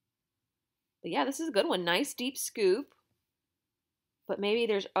 But yeah, this is a good one. Nice deep scoop. But maybe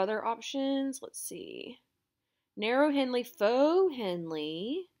there's other options. Let's see. Narrow Henley, faux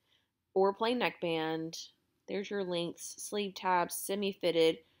Henley, or plain neckband. There's your lengths. Sleeve tabs,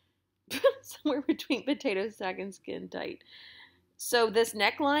 semi-fitted. Somewhere between potato sack and skin tight. So this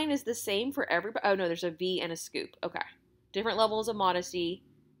neckline is the same for everybody. Oh no, there's a V and a scoop. Okay. Different levels of modesty,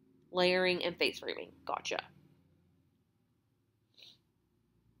 layering, and face framing. Gotcha.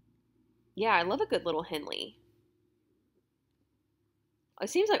 Yeah, I love a good little Henley. It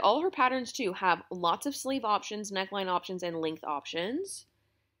seems like all her patterns too have lots of sleeve options, neckline options, and length options.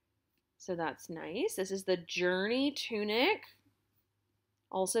 So that's nice. This is the Journey tunic.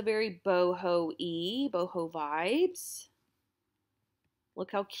 Also very boho-y, boho vibes.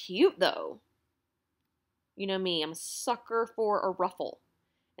 Look how cute though. You know me, I'm a sucker for a ruffle.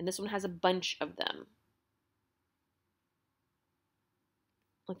 And this one has a bunch of them.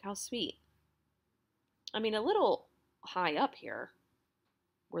 Look how sweet. I mean, a little high up here.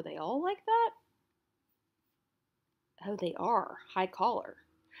 Were they all like that? Oh, they are. High collar.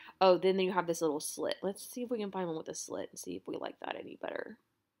 Oh, then you have this little slit. Let's see if we can find one with a slit and see if we like that any better.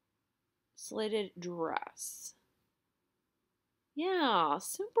 Slitted dress. Yeah,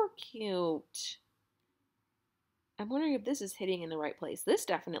 super cute. I'm wondering if this is hitting in the right place. This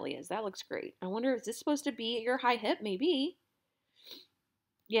definitely is. That looks great. I wonder, is this supposed to be at your high hip? Maybe.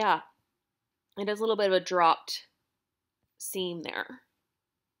 Yeah. It has a little bit of a dropped seam there.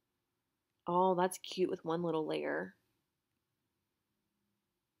 Oh, that's cute with one little layer.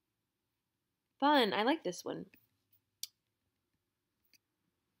 Fun. I like this one.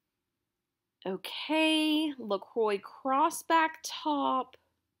 Okay. LaCroix crossback top.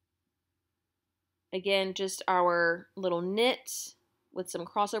 Again, just our little knit with some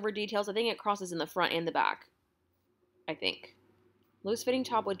crossover details. I think it crosses in the front and the back. I think. Loose fitting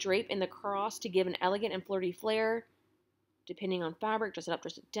top with drape in the cross to give an elegant and flirty flair. Depending on fabric, dress it up,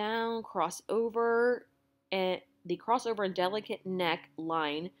 dress it down, crossover, and the crossover and delicate neck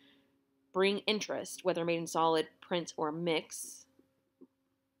line bring interest, whether made in solid, print, or mix.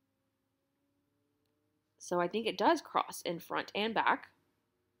 So I think it does cross in front and back.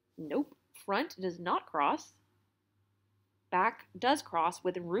 Nope, front does not cross. Back does cross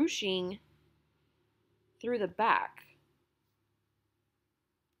with ruching through the back.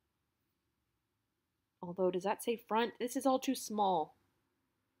 Although, does that say front? This is all too small.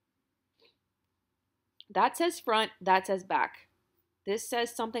 That says front, that says back. This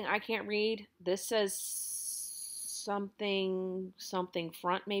says something I can't read. This says something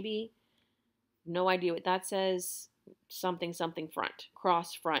front maybe. No idea what that says. Something front.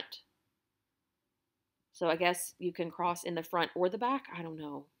 Cross front. So I guess you can cross in the front or the back. I don't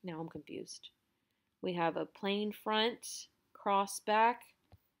know. Now I'm confused. We have a plain front, cross back.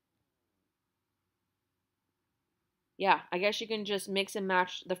 Yeah, I guess you can just mix and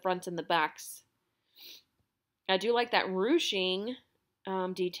match the fronts and the backs. I do like that ruching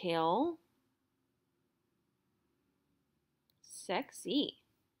detail. Sexy.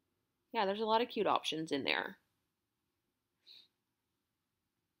 Yeah, there's a lot of cute options in there.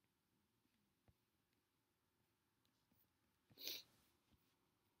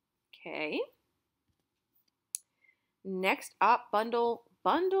 Okay. Next up, bundle.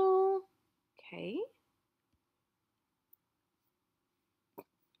 Okay.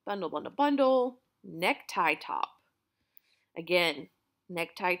 Bundle. necktie top. Again,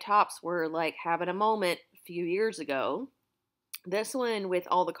 necktie tops were like having a moment a few years ago. This one with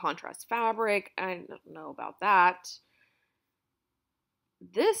all the contrast fabric, I don't know about that.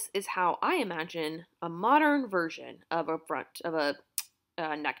 This is how I imagine a modern version of a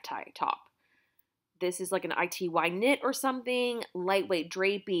necktie top. This is like an ITY knit or something, lightweight,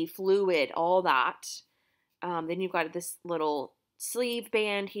 drapey, fluid, all that. Then you've got this little sleeve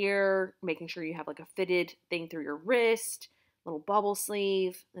band here, making sure you have like a fitted thing through your wrist, little bubble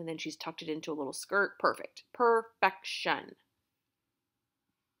sleeve, and then she's tucked it into a little skirt. Perfect. Perfection.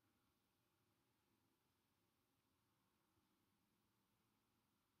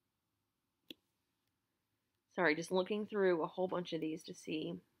 Sorry, just looking through a whole bunch of these to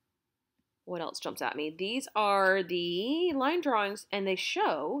see what else jumps at me. These are the line drawings, and they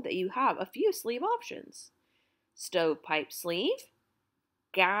show that you have a few sleeve options. Stovepipe sleeve,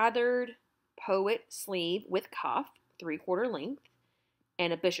 gathered poet sleeve with cuff, 3/4 length,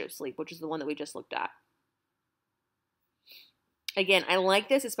 and a bishop sleeve, which is the one that we just looked at. Again, I like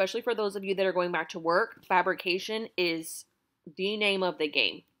this, especially for those of you that are going back to work. Fabrication is the name of the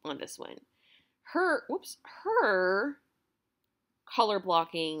game on this one. Her color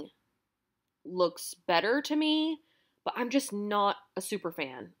blocking looks better to me, but I'm just not a super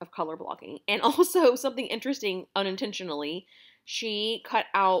fan of color blocking. And also something interesting, unintentionally, she cut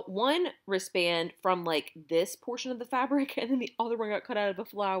out one wristband from like this portion of the fabric, and then the other one got cut out of a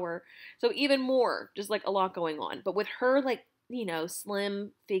flower. So even more, just like a lot going on. But with her, like, you know,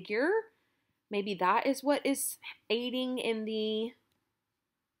 slim figure, maybe that is what is aiding in the,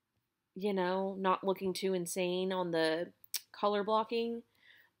 you know, not looking too insane on the color blocking.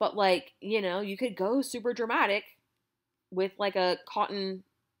 But like, you know, you could go super dramatic with like a cotton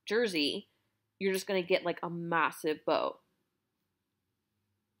jersey. You're just going to get like a massive bow.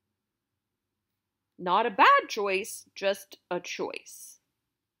 Not a bad choice, just a choice.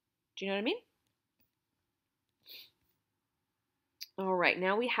 Do you know what I mean? All right,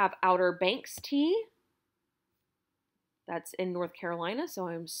 now we have Outer Banks tee. That's in North Carolina, so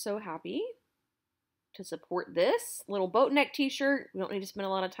I'm so happy to support this. Little boat neck t-shirt. We don't need to spend a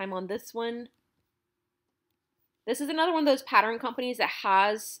lot of time on this one. This is another one of those pattern companies that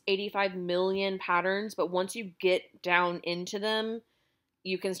has 85 million patterns, but once you get down into them,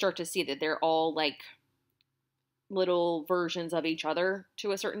 you can start to see that they're all like little versions of each other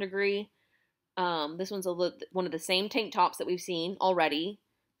to a certain degree. This one's one of the same tank tops that we've seen already.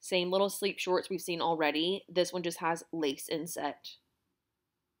 Same little sleep shorts we've seen already. This one just has lace inset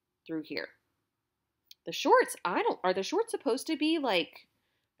through here. The shorts, are the shorts supposed to be like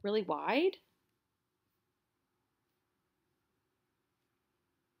really wide?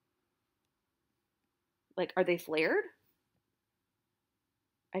 Like, are they flared?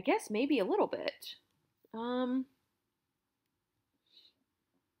 I guess maybe a little bit.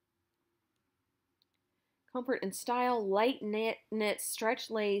 Comfort and style, light knit, stretch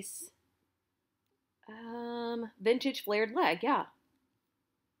lace, vintage flared leg, yeah.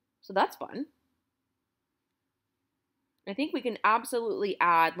 So that's fun. I think we can absolutely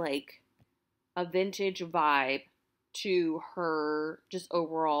add like a vintage vibe to her just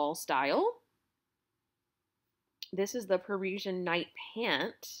overall style. This is the Parisian night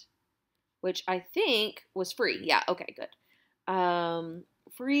pant, which I think was free. Yeah, okay, good.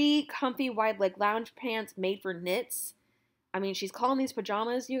 Free, comfy, wide leg lounge pants made for knits. I mean, she's calling these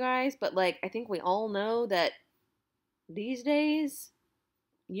pajamas, you guys, but like, I think we all know that these days,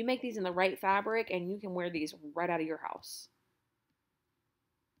 you make these in the right fabric and you can wear these right out of your house.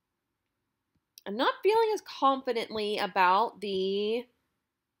 I'm not feeling as confidently about the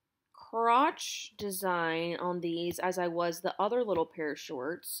crotch design on these as I was the other little pair of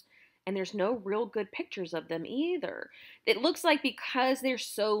shorts. And there's no real good pictures of them either. It looks like because they're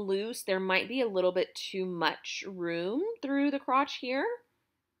so loose, there might be a little bit too much room through the crotch here.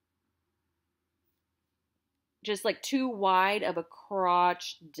 Just like too wide of a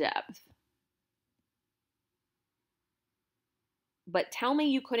crotch depth. But tell me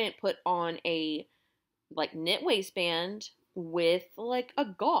you couldn't put on a like knit waistband with like a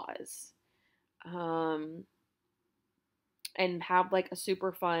gauze. And have like a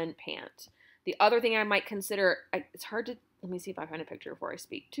super fun pant. The other thing I might consider, it's hard to, let me see if I find a picture before I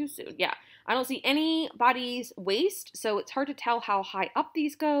speak too soon. Yeah, I don't see anybody's waist, so it's hard to tell how high up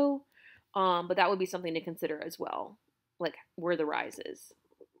these go. But that would be something to consider as well, like where the rise is.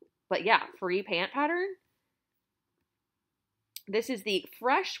 But yeah, free pant pattern. This is the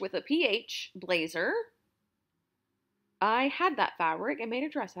Fresh with a PH blazer. I had that fabric and made a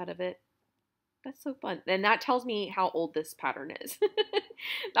dress out of it. That's so fun. And that tells me how old this pattern is.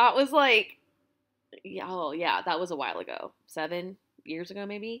 That was like Yeah, oh yeah, that was a while ago. 7 years ago,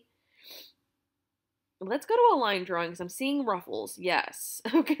 maybe. Let's go to a line drawing because I'm seeing ruffles. Yes.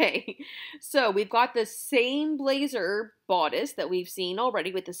 Okay. So we've got the same blazer bodice that we've seen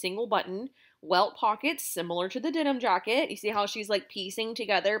already with the single button, welt pockets similar to the denim jacket. You see how she's like piecing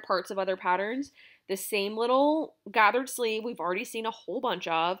together parts of other patterns? The same little gathered sleeve we've already seen a whole bunch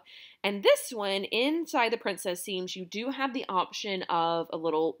of. And this one, inside the princess seams, you do have the option of a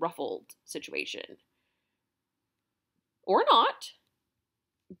little ruffled situation. Or not.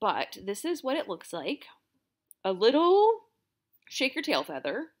 But this is what it looks like. A little shake your tail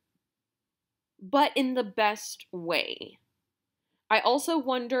feather, but in the best way. I also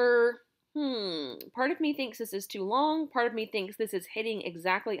wonder, part of me thinks this is too long. Part of me thinks this is hitting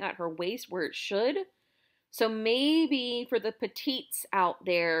exactly at her waist where it should. So maybe for the petites out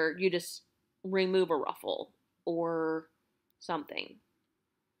there, you just remove a ruffle or something.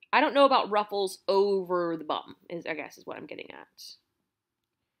 I don't know about ruffles over the bum, I guess is what I'm getting at.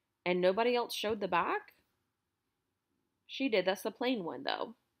 And nobody else showed the back? She did. That's the plain one,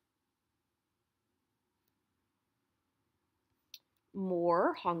 though.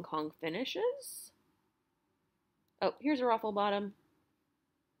 More Hong Kong finishes. Oh, here's a ruffle bottom.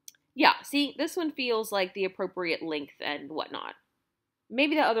 Yeah, see, this one feels like the appropriate length and whatnot.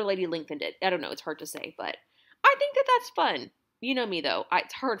 Maybe the other lady lengthened it. I don't know. It's hard to say, but I think that that's fun. You know me, though.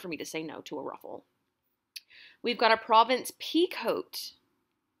 It's hard for me to say no to a ruffle. We've got a Provence peacoat.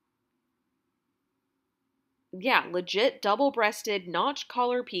 Yeah, legit double-breasted notch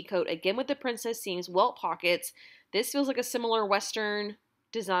collar peacoat, again with the princess seams, welt pockets. This feels like a similar Western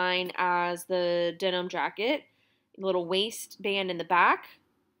design as the denim jacket. Little waistband in the back.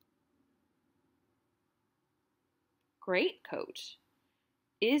 Great coat.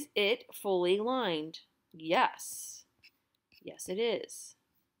 Is it fully lined? Yes. Yes, it is.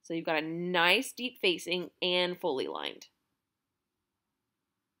 So you've got a nice deep facing and fully lined.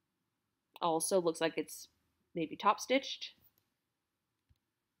 Also looks like it's maybe top stitched.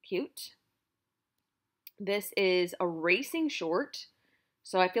 Cute. This is a racing short.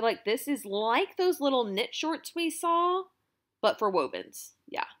 So I feel like this is like those little knit shorts we saw, but for wovens.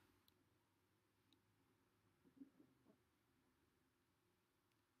 Yeah.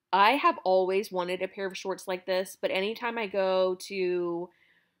 I have always wanted a pair of shorts like this, but anytime I go to,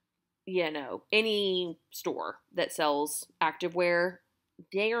 any store that sells activewear,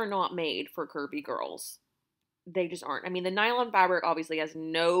 they are not made for curvy girls. They just aren't. I mean, the nylon fabric obviously has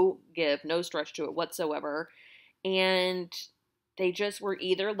no give, no stretch to it whatsoever. And they just were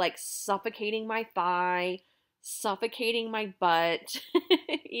either like suffocating my thigh, suffocating my butt,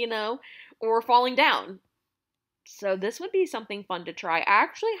 or falling down. So this would be something fun to try. I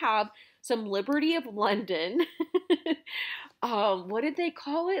actually have some Liberty of London. What did they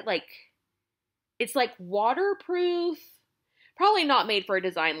call it? It's like waterproof. Probably not made for a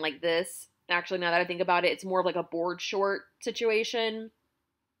design like this. Actually, now that I think about it, it's more of like a board short situation.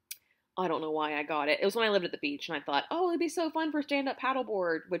 I don't know why I got it. It was when I lived at the beach and I thought, oh, it'd be so fun for stand-up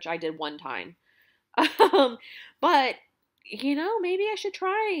paddleboard, which I did one time. But, maybe I should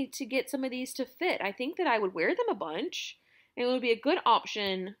try to get some of these to fit. I think that I would wear them a bunch. And it would be a good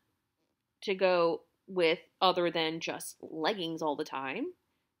option to go with other than just leggings all the time.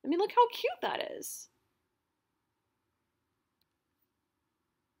 I mean, look how cute that is.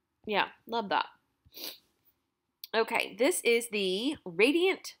 Yeah, love that. Okay, this is the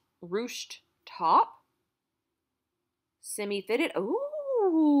Radiant Ruched top. Semi-fitted.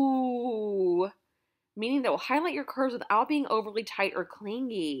 Ooh. Meaning that will highlight your curves without being overly tight or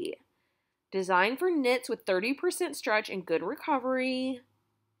clingy. Designed for knits with 30% stretch and good recovery.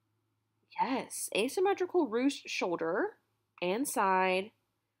 Yes, asymmetrical ruched shoulder and side.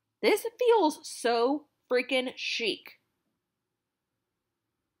 This feels so freaking chic.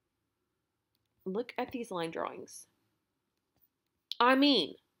 Look at these line drawings. I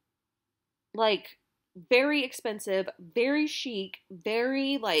mean, like, very expensive, very chic,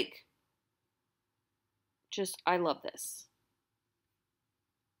 very, I love this.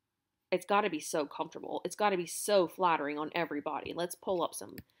 It's got to be so comfortable. It's got to be so flattering on everybody. Let's pull up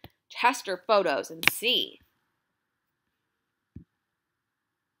some tester photos and see.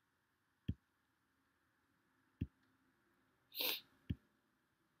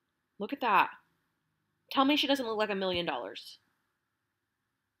 Look at that. Tell me she doesn't look like $1 million.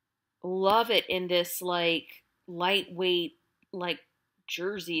 Love it in this, lightweight,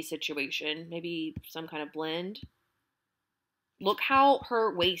 jersey situation. Maybe some kind of blend. Look how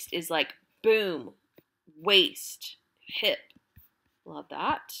her waist is boom, waist, hip. Love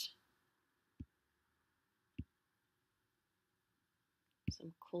that.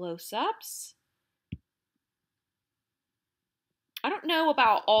 Some close-ups. I don't know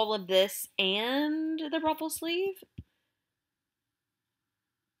about all of this and the ruffle sleeve.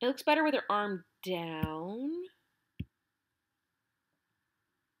 It looks better with her arm down.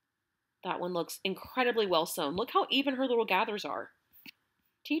 That one looks incredibly well sewn. Look how even her little gathers are.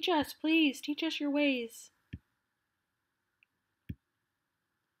 Teach us, please. Teach us your ways.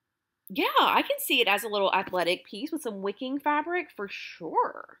 Yeah, I can see it as a little athletic piece with some wicking fabric for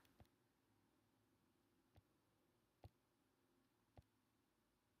sure.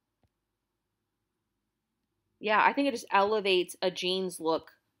 Yeah, I think it just elevates a jeans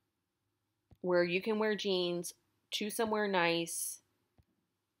look where you can wear jeans to somewhere nice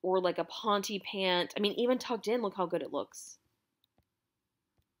or like a ponte pant. I mean, even tucked in, look how good it looks.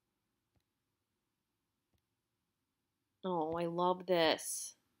 Oh, I love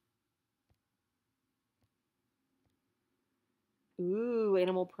this. Ooh,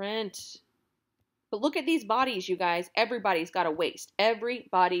 animal print. But look at these bodies, you guys. Everybody's got a waist.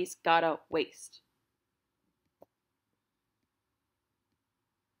 Everybody's got a waist.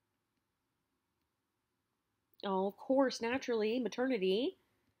 Oh, of course, naturally, maternity.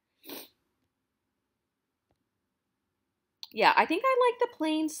 Yeah, I think I like the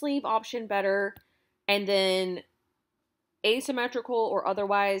plain sleeve option better. And then asymmetrical or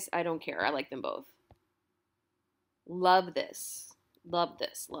otherwise, I don't care. I like them both. Love this. Love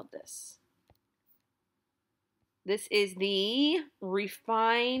this. Love this. This is the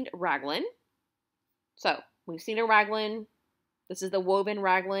refined raglan. So we've seen a raglan. This is the woven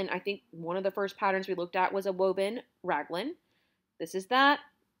raglan. I think one of the first patterns we looked at was a woven raglan. This is that.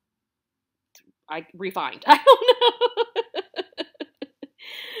 I refined. I don't know.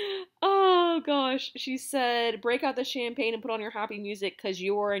 Oh gosh. She said, break out the champagne and put on your happy music because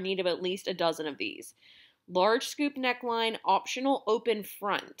you are in need of at least a dozen of these. Large scoop neckline, optional open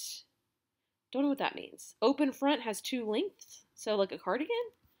front. Don't know what that means. Open front has two lengths. So like a cardigan?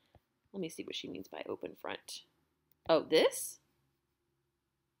 Let me see what she means by open front. Oh, this?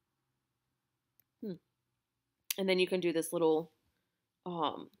 And then you can do this little,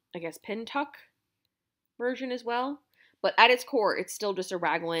 I guess, pin tuck version as well. But at its core, it's still just a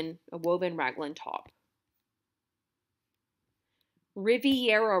raglan, a woven raglan top.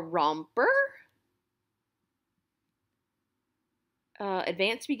 Riviera romper.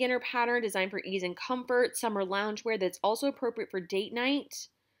 Advanced beginner pattern designed for ease and comfort. Summer loungewear that's also appropriate for date night.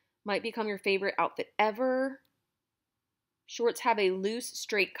 Might become your favorite outfit ever. Shorts have a loose,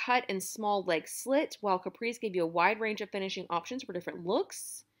 straight cut and small leg slit, while capris give you a wide range of finishing options for different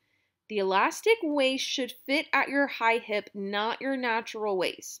looks. The elastic waist should fit at your high hip, not your natural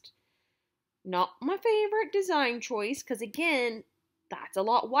waist. Not my favorite design choice, because again, that's a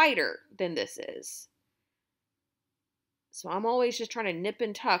lot wider than this is. So I'm always just trying to nip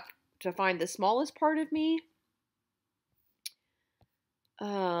and tuck to find the smallest part of me.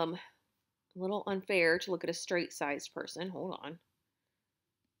 A little unfair to look at a straight-sized person. Hold on.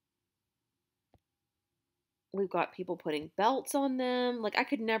 We've got people putting belts on them. Like, I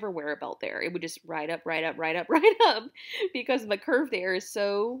could never wear a belt there. It would just ride up, ride up, ride up, ride up because the curve there is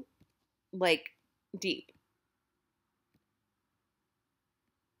so, like, deep.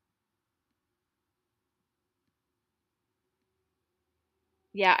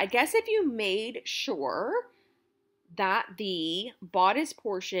 Yeah, I guess if you made sure that the bodice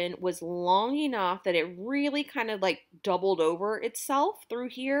portion was long enough that it really kind of like doubled over itself through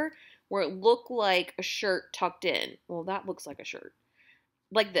here where it looked like a shirt tucked in. Well, that looks like a shirt.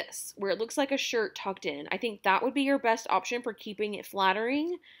 Like this, where it looks like a shirt tucked in. I think that would be your best option for keeping it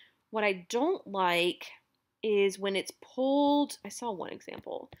flattering. What I don't like is when it's pulled, I saw one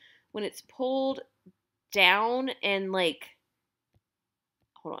example, when it's pulled down and like,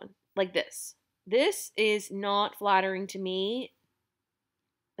 hold on, like this. This is not flattering to me,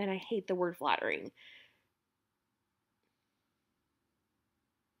 and I hate the word flattering.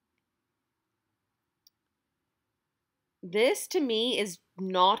 This to me is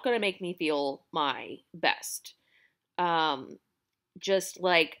not going to make me feel my best. Just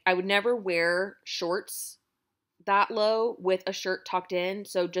like I would never wear shorts that low with a shirt tucked in.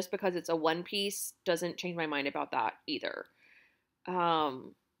 So just because it's a one piece doesn't change my mind about that either.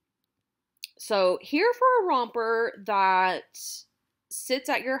 So here for a romper that sits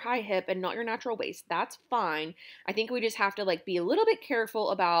at your high hip and not your natural waist, that's fine. I think we just have to like be a little bit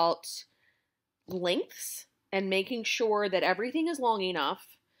careful about lengths and making sure that everything is long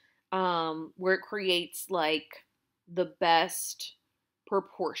enough where it creates like the best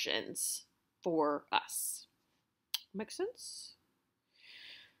proportions for us. Make sense?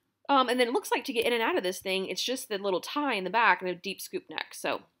 And then it looks like to get in and out of this thing, it's just the little tie in the back and a deep scoop neck.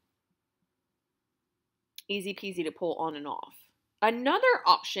 So easy peasy to pull on and off. Another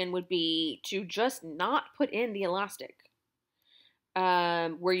option would be to just not put in the elastic.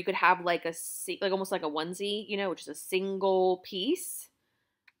 Where you could have like like almost like a onesie, which is a single piece.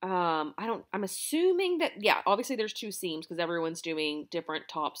 I'm assuming that, yeah, obviously there's two seams because everyone's doing different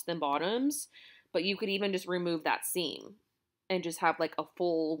tops than bottoms, but you could even just remove that seam and just have like a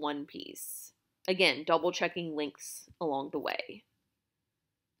full one piece. Again, double checking lengths along the way.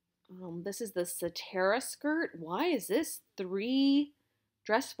 This is the Satara skirt. Why is this 3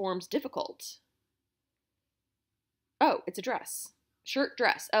 dress forms difficult? Oh, it's a dress. Shirt,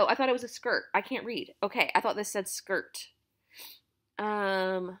 dress. Oh, I thought it was a skirt. I can't read. Okay, I thought this said skirt.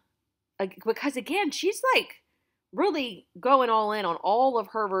 Because again, she's like really going all in on all of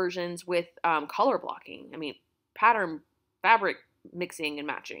her versions with color blocking. I mean, pattern, fabric mixing and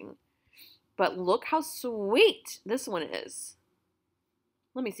matching. But look how sweet this one is.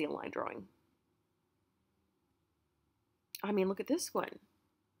 Let me see a line drawing. I mean, look at this one.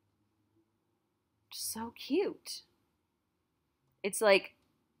 So cute. It's like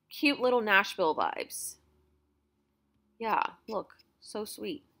cute little Nashville vibes. Yeah, look, so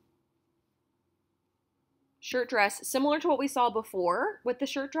sweet. Shirt dress, similar to what we saw before with the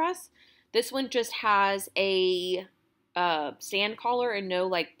shirt dress. This one just has a stand collar and no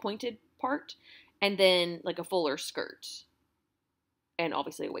like pointed part, and then like a fuller skirt, and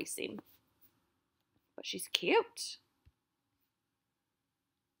obviously a waist seam. But she's cute.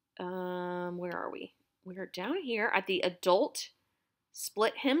 Where are we? We're down here at the adult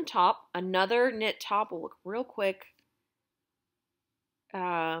split hem top. Another knit top. We'll look real quick.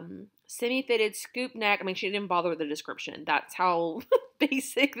 Semi-fitted scoop neck. I mean, she didn't bother with the description. That's how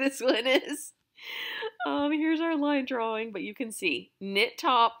basic this one is. Here's our line drawing, but you can see knit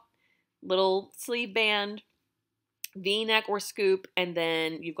top, little sleeve band, V-neck or scoop, and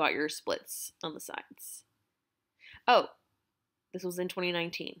then you've got your splits on the sides. Oh, this was in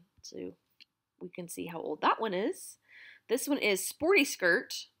 2019, so we can see how old that one is. This one is sporty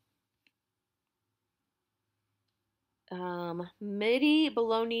skirt. Midi,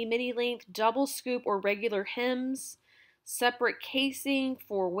 below knee, midi length, double scoop or regular hems, separate casing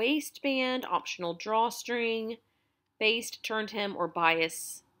for waistband, optional drawstring, based, turned hem, or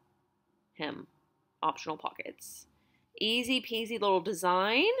bias hem, optional pockets. Easy peasy little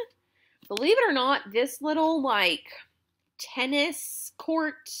design. Believe it or not, this little like tennis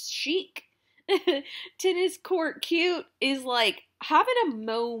court chic, tennis court cute is like having a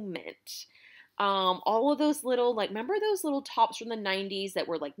moment. All of those little, like, remember those little tops from the 90s that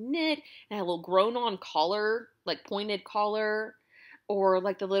were like knit and had a little grown on collar, like pointed collar, or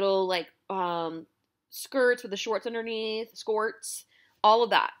like the little like skirts with the shorts underneath, skirts. All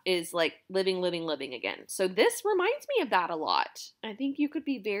of that is like living again. So this reminds me of that a lot. I think you could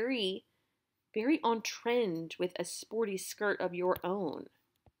be very, very on trend with a sporty skirt of your own.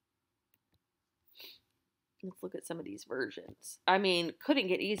 Let's look at some of these versions. I mean, couldn't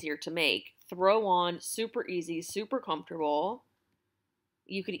get easier to make. Throw on, super easy, super comfortable.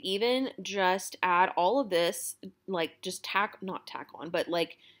 You could even just add all of this, like just not tack on, but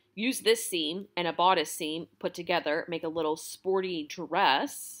like use this seam and a bodice seam put together, make a little sporty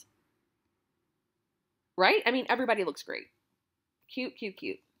dress. Right? I mean, everybody looks great. Cute, cute,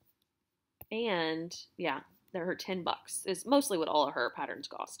 cute. And yeah, they're her $10 is mostly what all of her patterns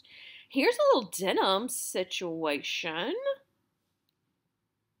cost. Here's a little denim situation.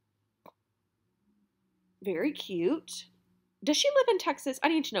 Very cute. Does she live in Texas? I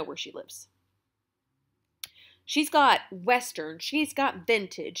need to know where she lives. She's got Western. She's got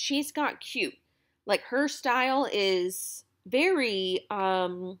vintage. She's got cute. Like her style is very,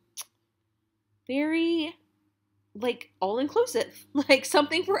 very like all inclusive. Like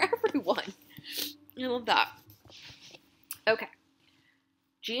something for everyone. I love that. Okay.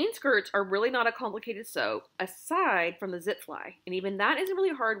 Jean skirts are really not a complicated sew, aside from the zip fly. And even that isn't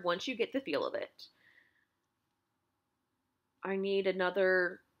really hard once you get the feel of it. I need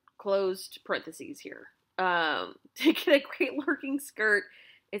another closed parentheses here. To get a great lurking skirt,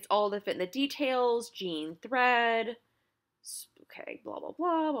 it's all to fit in the details, jean thread. Okay, blah, blah,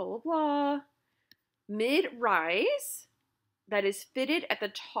 blah, blah, blah, blah. Mid-rise that is fitted at the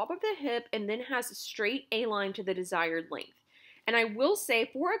top of the hip and then has a straight A-line to the desired length. And I will say,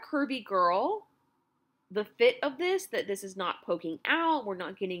 for a curvy girl, the fit of this, that this is not poking out, we're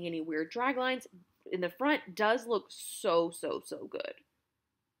not getting any weird drag lines in the front, does look so, so, so good.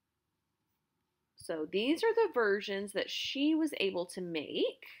 So these are the versions that she was able to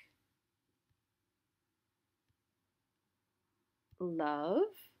make. Love.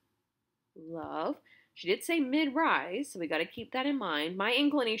 Love. She did say mid-rise, so we got to keep that in mind. My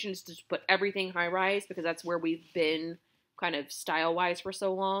inclination is to just put everything high-rise because that's where we've been kind of style-wise for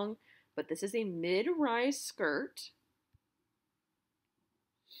so long. But this is a mid-rise skirt.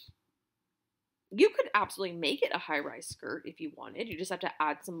 You could absolutely make it a high-rise skirt if you wanted. You just have to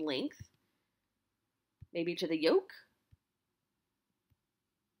add some length, maybe to the yoke.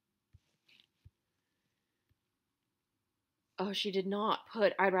 Oh, she did not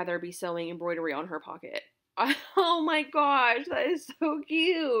put, I'd rather be sewing embroidery on her pocket. Oh my gosh, that is so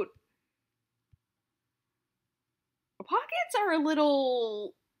cute. Pockets are a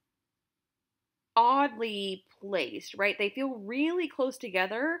little oddly placed, right? They feel really close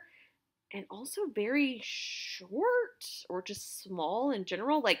together and also very short or just small in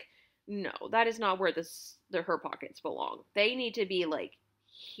general. Like, no, that is not where her pockets belong. They need to be like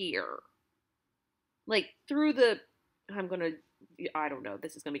here. Like through the, I don't know,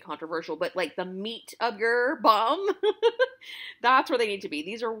 this is going to be controversial, but like the meat of your bum, that's where they need to be.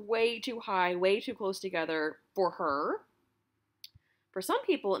 These are way too high, way too close together for her. For some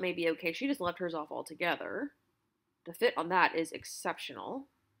people, it may be okay. She just left hers off altogether. The fit on that is exceptional.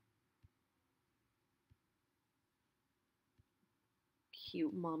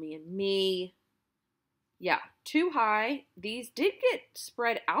 Cute mommy and me. Yeah, too high. These did get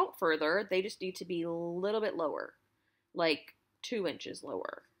spread out further. They just need to be a little bit lower. Like 2 inches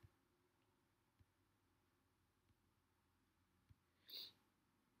lower.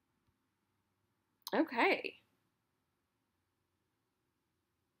 Okay.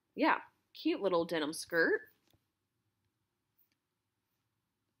 Yeah, cute little denim skirt.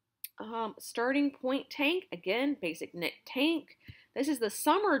 Starting point tank. Again, basic knit tank. This is the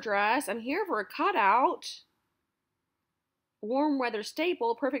summer dress. I'm here for a cutout. Warm weather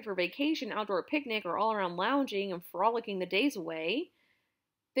staple, perfect for vacation, outdoor picnic, or all around lounging and frolicking the days away.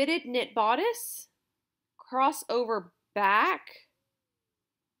 Fitted knit bodice. Crossover back.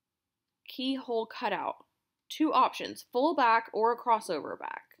 Keyhole cutout. 2 options, full back or a crossover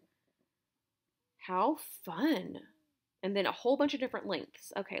back. How fun. And then a whole bunch of different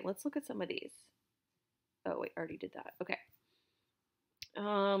lengths. Okay, let's look at some of these. Oh, wait, I already did that. Okay.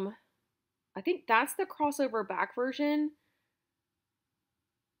 I think that's the crossover back version.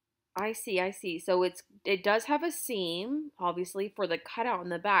 I see. So it does have a seam, obviously, for the cutout in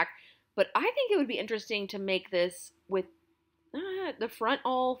the back. But I think it would be interesting to make this with the front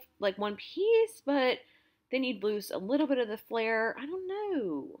all like one piece, but then you'd lose a little bit of the flare. I don't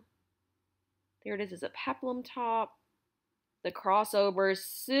know. There it is as a peplum top. The crossover is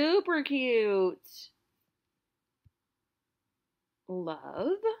super cute.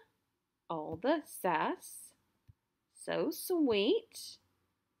 Love all the sass. So sweet.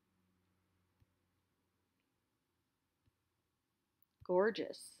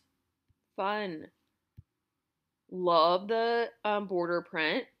 Gorgeous. Fun. Love the border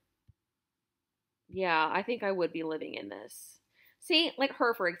print. Yeah, I think I would be living in this. See, like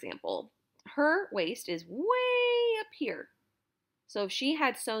her, for example. Her waist is way up here. So if she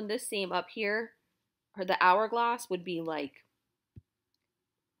had sewn this seam up here, the hourglass would be like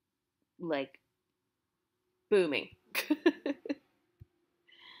booming.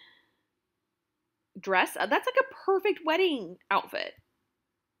 Dress, that's like a perfect wedding outfit.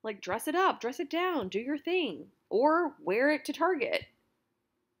 Like dress it up, dress it down, do your thing. Or wear it to Target.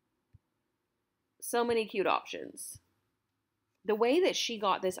 So many cute options. The way that she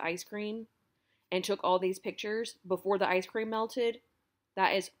got this ice cream and took all these pictures before the ice cream melted,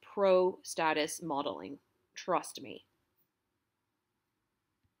 that is pro status modeling. Trust me.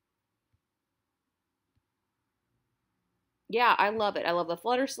 Yeah, I love it. I love the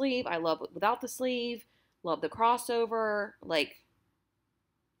flutter sleeve. I love it without the sleeve. Love the crossover. Like,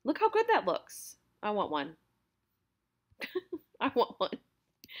 look how good that looks. I want one. I want one.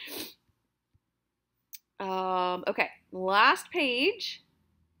 Okay, last page.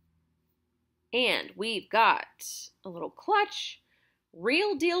 And we've got a little clutch.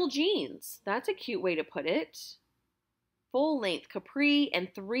 Real deal jeans. That's a cute way to put it. Full length capri and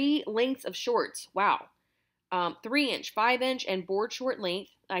 3 lengths of shorts. Wow. 3-inch, 5-inch, and board short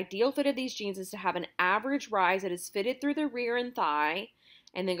length. Ideal fit of these jeans is to have an average rise that is fitted through the rear and thigh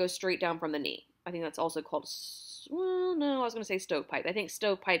and then goes straight down from the knee. I think that's also called, well, no, I was going to say stovepipe. I think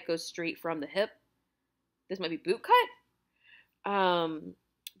stovepipe goes straight from the hip. This might be boot cut.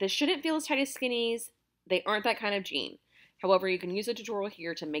 This shouldn't feel as tight as skinnies. They aren't that kind of jean. However, you can use a tutorial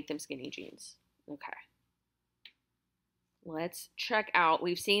here to make them skinny jeans. Okay. Let's check out.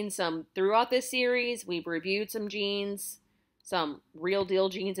 We've seen some throughout this series. We've reviewed some jeans, some real deal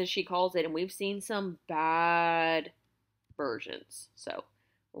jeans as she calls it, and we've seen some bad versions. So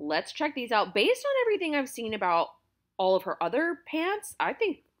let's check these out. Based on everything I've seen about all of her other pants, I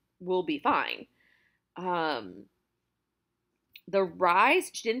think we'll be fine. The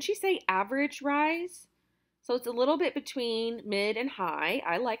rise, didn't she say average rise? So it's a little bit between mid and high.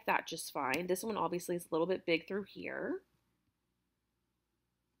 I like that just fine. This one obviously is a little bit big through here,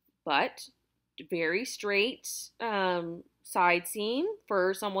 but very straight side seam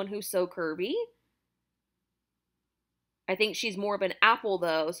for someone who's so curvy. I think she's more of an apple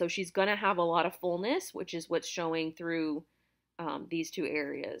though, so she's gonna have a lot of fullness, which is what's showing through these two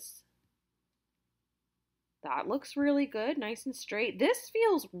areas. That looks really good, nice and straight. This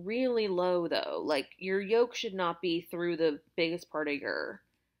feels really low though. Like your yoke should not be through the biggest part of your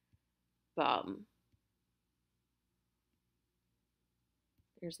bum.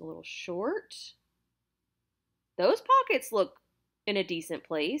 There's a little short. Those pockets look in a decent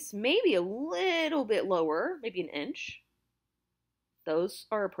place. Maybe a little bit lower, maybe an inch. Those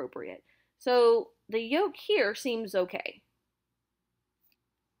are appropriate. So the yoke here seems okay.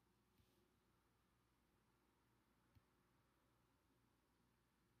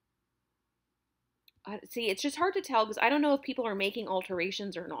 See, it's just hard to tell because I don't know if people are making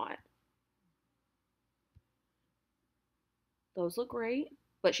alterations or not. Those look great,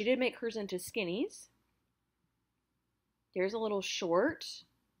 but she did make hers into skinnies. There's a little short.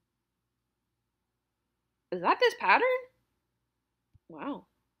 Is that this pattern? Wow.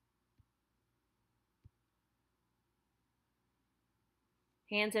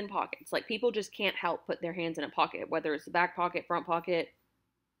 Hands in pockets. Like people just can't help put their hands in a pocket, whether it's the back pocket, front pocket.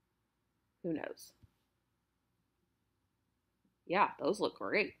 Who knows? Yeah, those look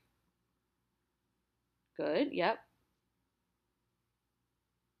great. Good, yep.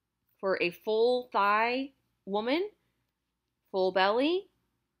 For a full thigh woman, full belly,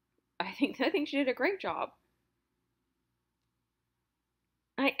 I think she did a great job.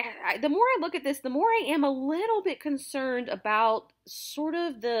 The more I look at this, the more I am a little bit concerned about sort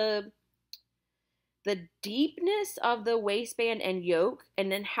of the deepness of the waistband and yoke, and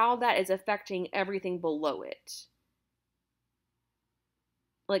then how that is affecting everything below it.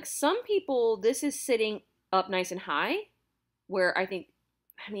 Like some people, this is sitting up nice and high, where I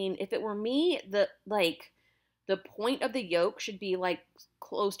mean, if it were me, the point of the yoke should be like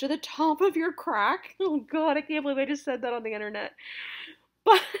close to the top of your crack. Oh God, I can't believe I just said that on the internet.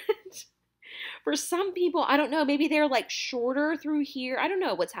 But for some people, I don't know, maybe they're like shorter through here. I don't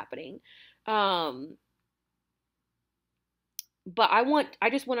know what's happening. But I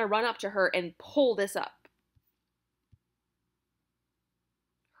just want to run up to her and pull this up.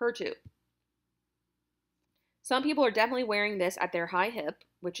 Her too. Some people are definitely wearing this at their high hip,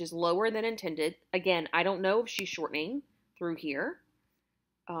 which is lower than intended. Again, I don't know if she's shortening through here.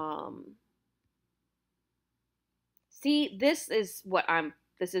 See, this is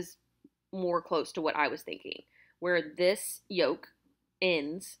more close to what I was thinking, where this yoke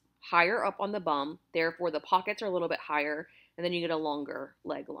ends higher up on the bum, therefore the pockets are a little bit higher, and then you get a longer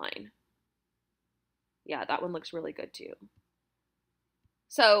leg line. Yeah, that one looks really good too.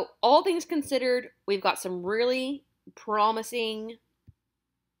 So, all things considered, we've got some really promising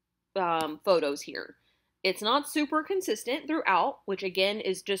photos here. It's not super consistent throughout, which again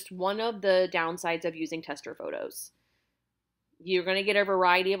is just one of the downsides of using tester photos. You're going to get a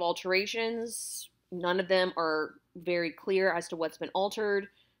variety of alterations. None of them are very clear as to what's been altered,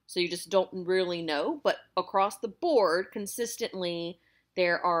 so you just don't really know. But across the board, consistently,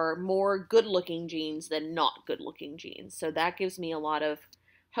 there are more good-looking jeans than not good-looking jeans. So that gives me a lot of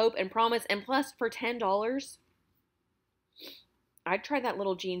hope and promise. And plus, for $10, I'd try that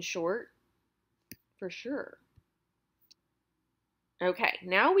little jean short for sure. Okay,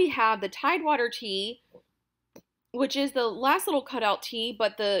 now we have the Tidewater tee, which is the last little cutout tee,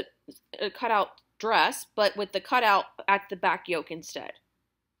 but the cutout dress, but with the cutout at the back yoke instead.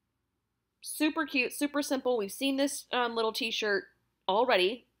 Super cute, super simple. We've seen this little t-shirt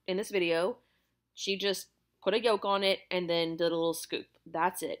already in this video. She just put a yoke on it and then did a little scoop.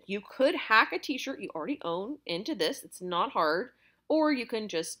 That's it. You could hack a t-shirt you already own into this. It's not hard. Or you can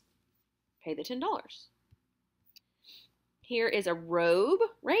just pay the $10. Here is a robe,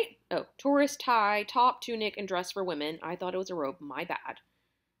 right? Oh, tourist tie, top, tunic, and dress for women. I thought it was a robe. My bad.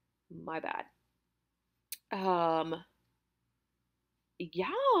 My bad. Yeah.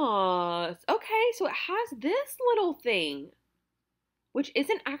 Okay, so it has this little thing, which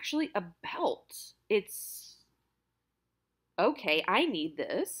isn't actually a belt. It's... Okay, I need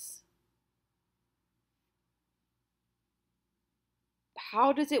this.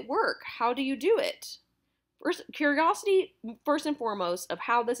 How does it work? How do you do it? First, curiosity, first and foremost, of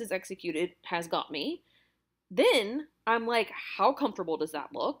how this is executed has got me. Then I'm like, how comfortable does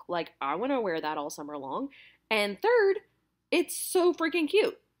that look? Like, I want to wear that all summer long. And third, it's so freaking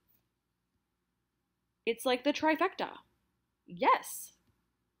cute. It's like the trifecta. Yes.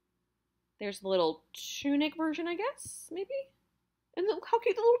 There's the little tunic version, I guess, maybe? And look how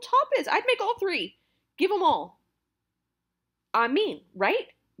cute the little top is. I'd make all three. Give them all. I mean, right?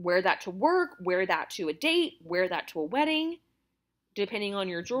 Wear that to work, wear that to a date, wear that to a wedding. Depending on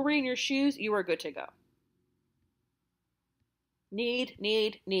your jewelry and your shoes, you are good to go.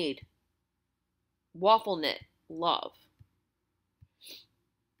 Need. Waffle knit. Love.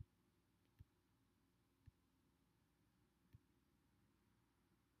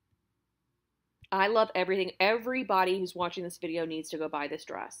 I love everything. Everybody who's watching this video needs to go buy this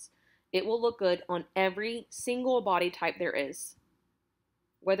dress. It will look good on every single body type there is.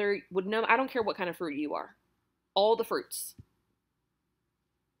 I don't care what kind of fruit you are. All the fruits.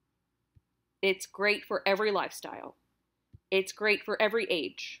 It's great for every lifestyle. It's great for every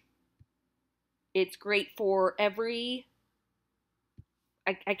age. It's great for every...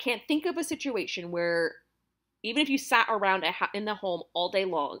 I can't think of a situation where even if you sat around in the home all day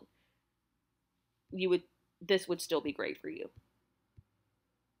long, this would still be great for you.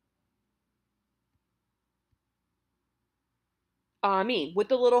 I mean, with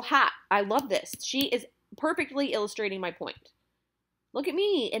the little hat. I love this. She is perfectly illustrating my point. Look at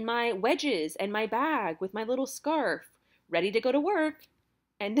me in my wedges and my bag with my little scarf, ready to go to work.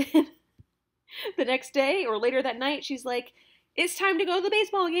 And then the next day or later that night, she's like, it's time to go to the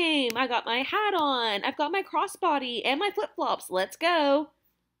baseball game. I got my hat on. I've got my crossbody and my flip-flops. Let's go.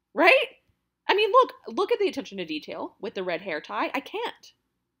 Right? I mean, look at the attention to detail with the red hair tie. I can't.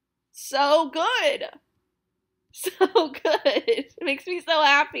 So good. So good. It makes me so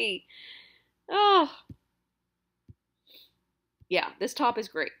happy. Oh. Yeah, this top is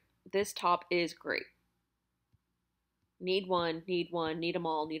great. This top is great. Need one, need them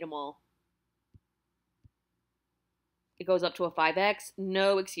all. It goes up to a 5X.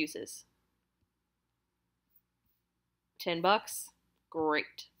 No excuses. $10. Great.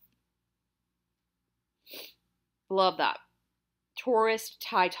 Love that. Tourist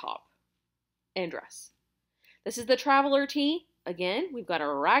tie top and dress. This is the traveler tee. Again, we've got a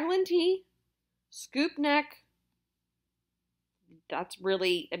raglan tee, scoop neck. That's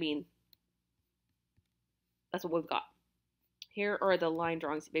really, that's what we've got. Here are the line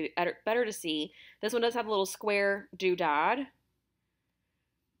drawings. Maybe better to see. This one does have a little square doodad.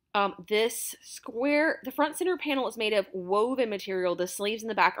 This square, the front center panel is made of woven material. The sleeves in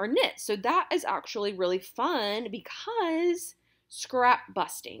the back are knit. So that is actually really fun because scrap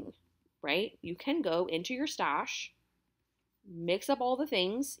busting, right? You can go into your stash, mix up all the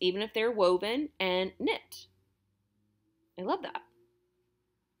things, even if they're woven, and knit. I love that.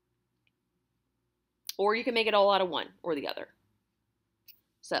 Or you can make it all out of one or the other.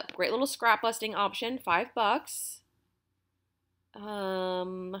 So, great little scrap busting option, $5.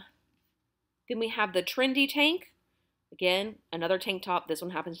 Then we have the trendy tank. Again, another tank top. This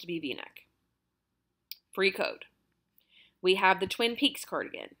one happens to be V-neck. Free code. We have the Twin Peaks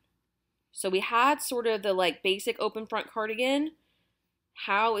cardigan. So we had sort of the like basic open front cardigan.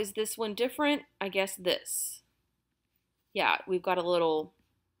 How is this one different? I guess this. Yeah, we've got a little,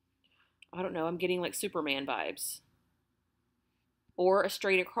 I don't know, I'm getting like Superman vibes. Or a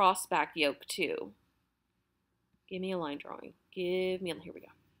straight across back yoke too. Give me a line drawing. Here we go.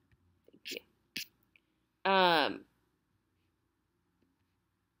 Thank you.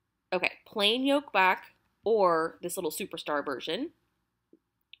 Okay, plain yoke back or this little superstar version.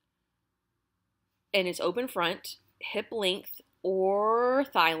 And it's open front, hip length or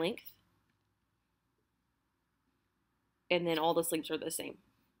thigh length. And then all the sleeves are the same.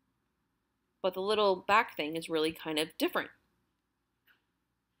 But the little back thing is really kind of different.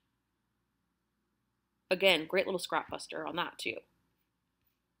 Again, great little scrap buster on that too.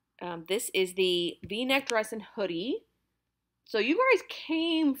 This is the V-neck dress and hoodie. So you guys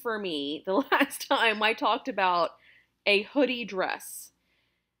came for me the last time I talked about a hoodie dress.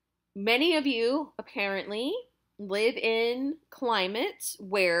 Many of you apparently live in climates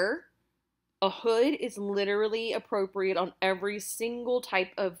where a hood is literally appropriate on every single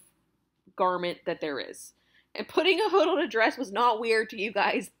type of garment that there is. And putting a hood on a dress was not weird to you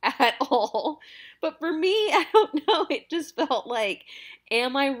guys at all. But for me, I don't know, it just felt like,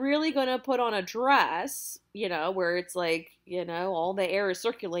 am I really going to put on a dress, where it's like, all the air is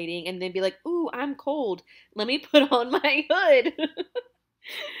circulating and then be like, ooh, I'm cold. Let me put on my hood.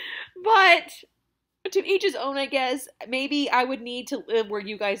 But to each his own, I guess. Maybe I would need to live where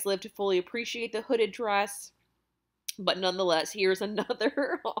you guys live to fully appreciate the hooded dress. But nonetheless, here's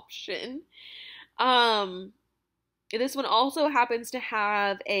another option. This one also happens to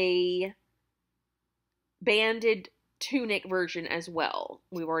have a banded tunic version as well.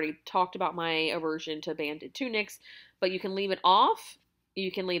 We've already talked about my aversion to banded tunics, but you can leave it off.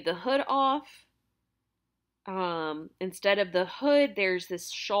 You can leave the hood off. Instead of the hood, there's this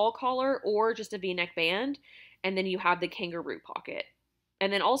shawl collar or just a V-neck band. And then you have the kangaroo pocket.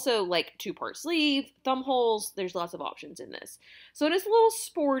 And then also like 2-part sleeve, thumb holes. There's lots of options in this. So it is a little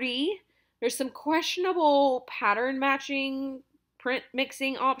sporty. There's some questionable pattern matching, print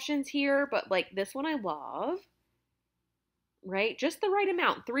mixing options here. But like this one I love. Right? Just the right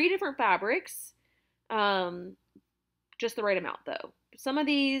amount. 3 different fabrics. Just the right amount though. Some of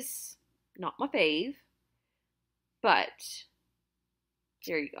these, not my fave. But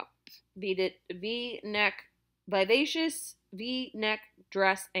there you go. V-neck, vivacious V-neck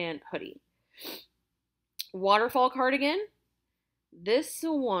dress and hoodie. Waterfall cardigan. This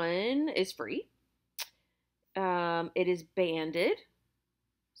one is free. It is banded.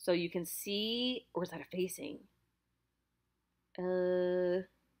 So you can see, or is that a facing?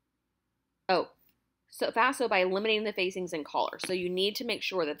 So FASO by eliminating the facings and collar. So you need to make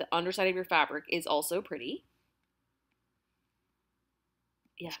sure that the underside of your fabric is also pretty.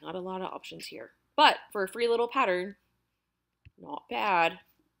 Yeah, not a lot of options here. But for a free little pattern, not bad.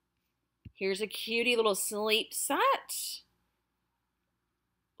 Here's a cutie little sleep set.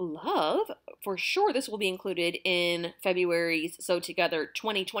 Love. For sure, this will be included in February's Sew Together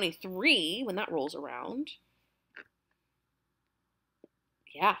 2023 when that rolls around.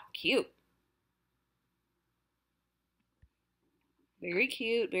 Yeah, cute. Very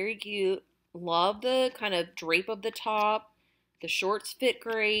cute, very cute. Love the kind of drape of the top. The shorts fit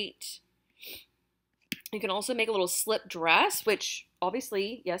great. You can also make a little slip dress, which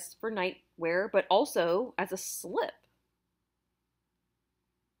obviously, yes, for night wear, but also as a slip.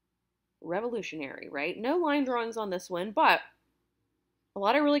 Revolutionary, right? No line drawings on this one, but a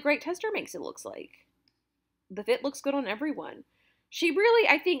lot of really great tester makes it looks like. The fit looks good on everyone. She really,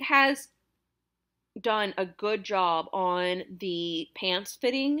 I think, has done a good job on the pants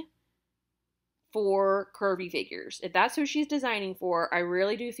fitting for curvy figures. If that's who she's designing for, I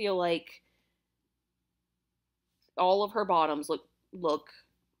really do feel like all of her bottoms look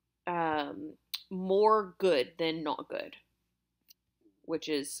more good than not good, which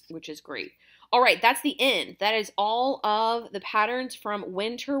is great. All right, that's the end. That is all of the patterns from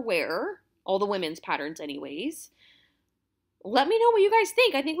winter wear, all the women's patterns anyways. Let me know what you guys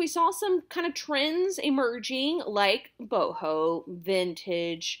think. I think we saw some kind of trends emerging, like boho,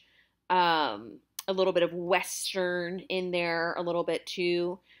 vintage, a little bit of Western in there, a little bit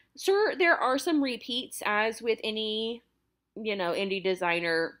too. Sure, there are some repeats, as with any, indie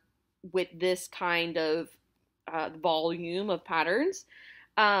designer with this kind of volume of patterns.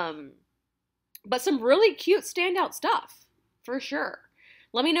 But some really cute standout stuff, for sure.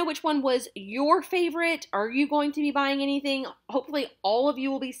 Let me know which one was your favorite. Are you going to be buying anything? Hopefully all of you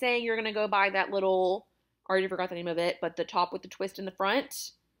will be saying you're going to go buy that little, I already forgot the name of it, but the top with the twist in the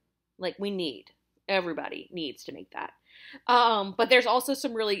front. Like, everybody needs to make that. But there's also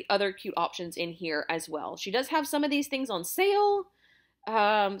some really other cute options in here as well. She does have some of these things on sale.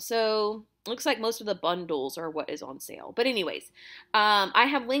 So looks like most of the bundles are what is on sale. But anyways, I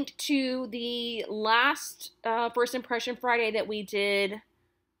have linked to the last First Impression Friday that we did.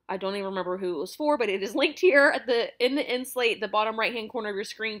 I don't even remember who it was for, but it is linked here in the Inslate, the bottom right-hand corner of your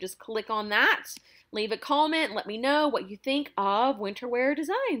screen. Just click on that. Leave a comment. Let me know what you think of winter wear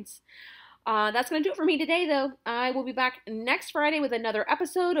designs. That's going to do it for me today, though. I will be back next Friday with another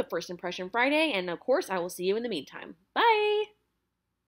episode of First Impression Friday. And, of course, I will see you in the meantime. Bye!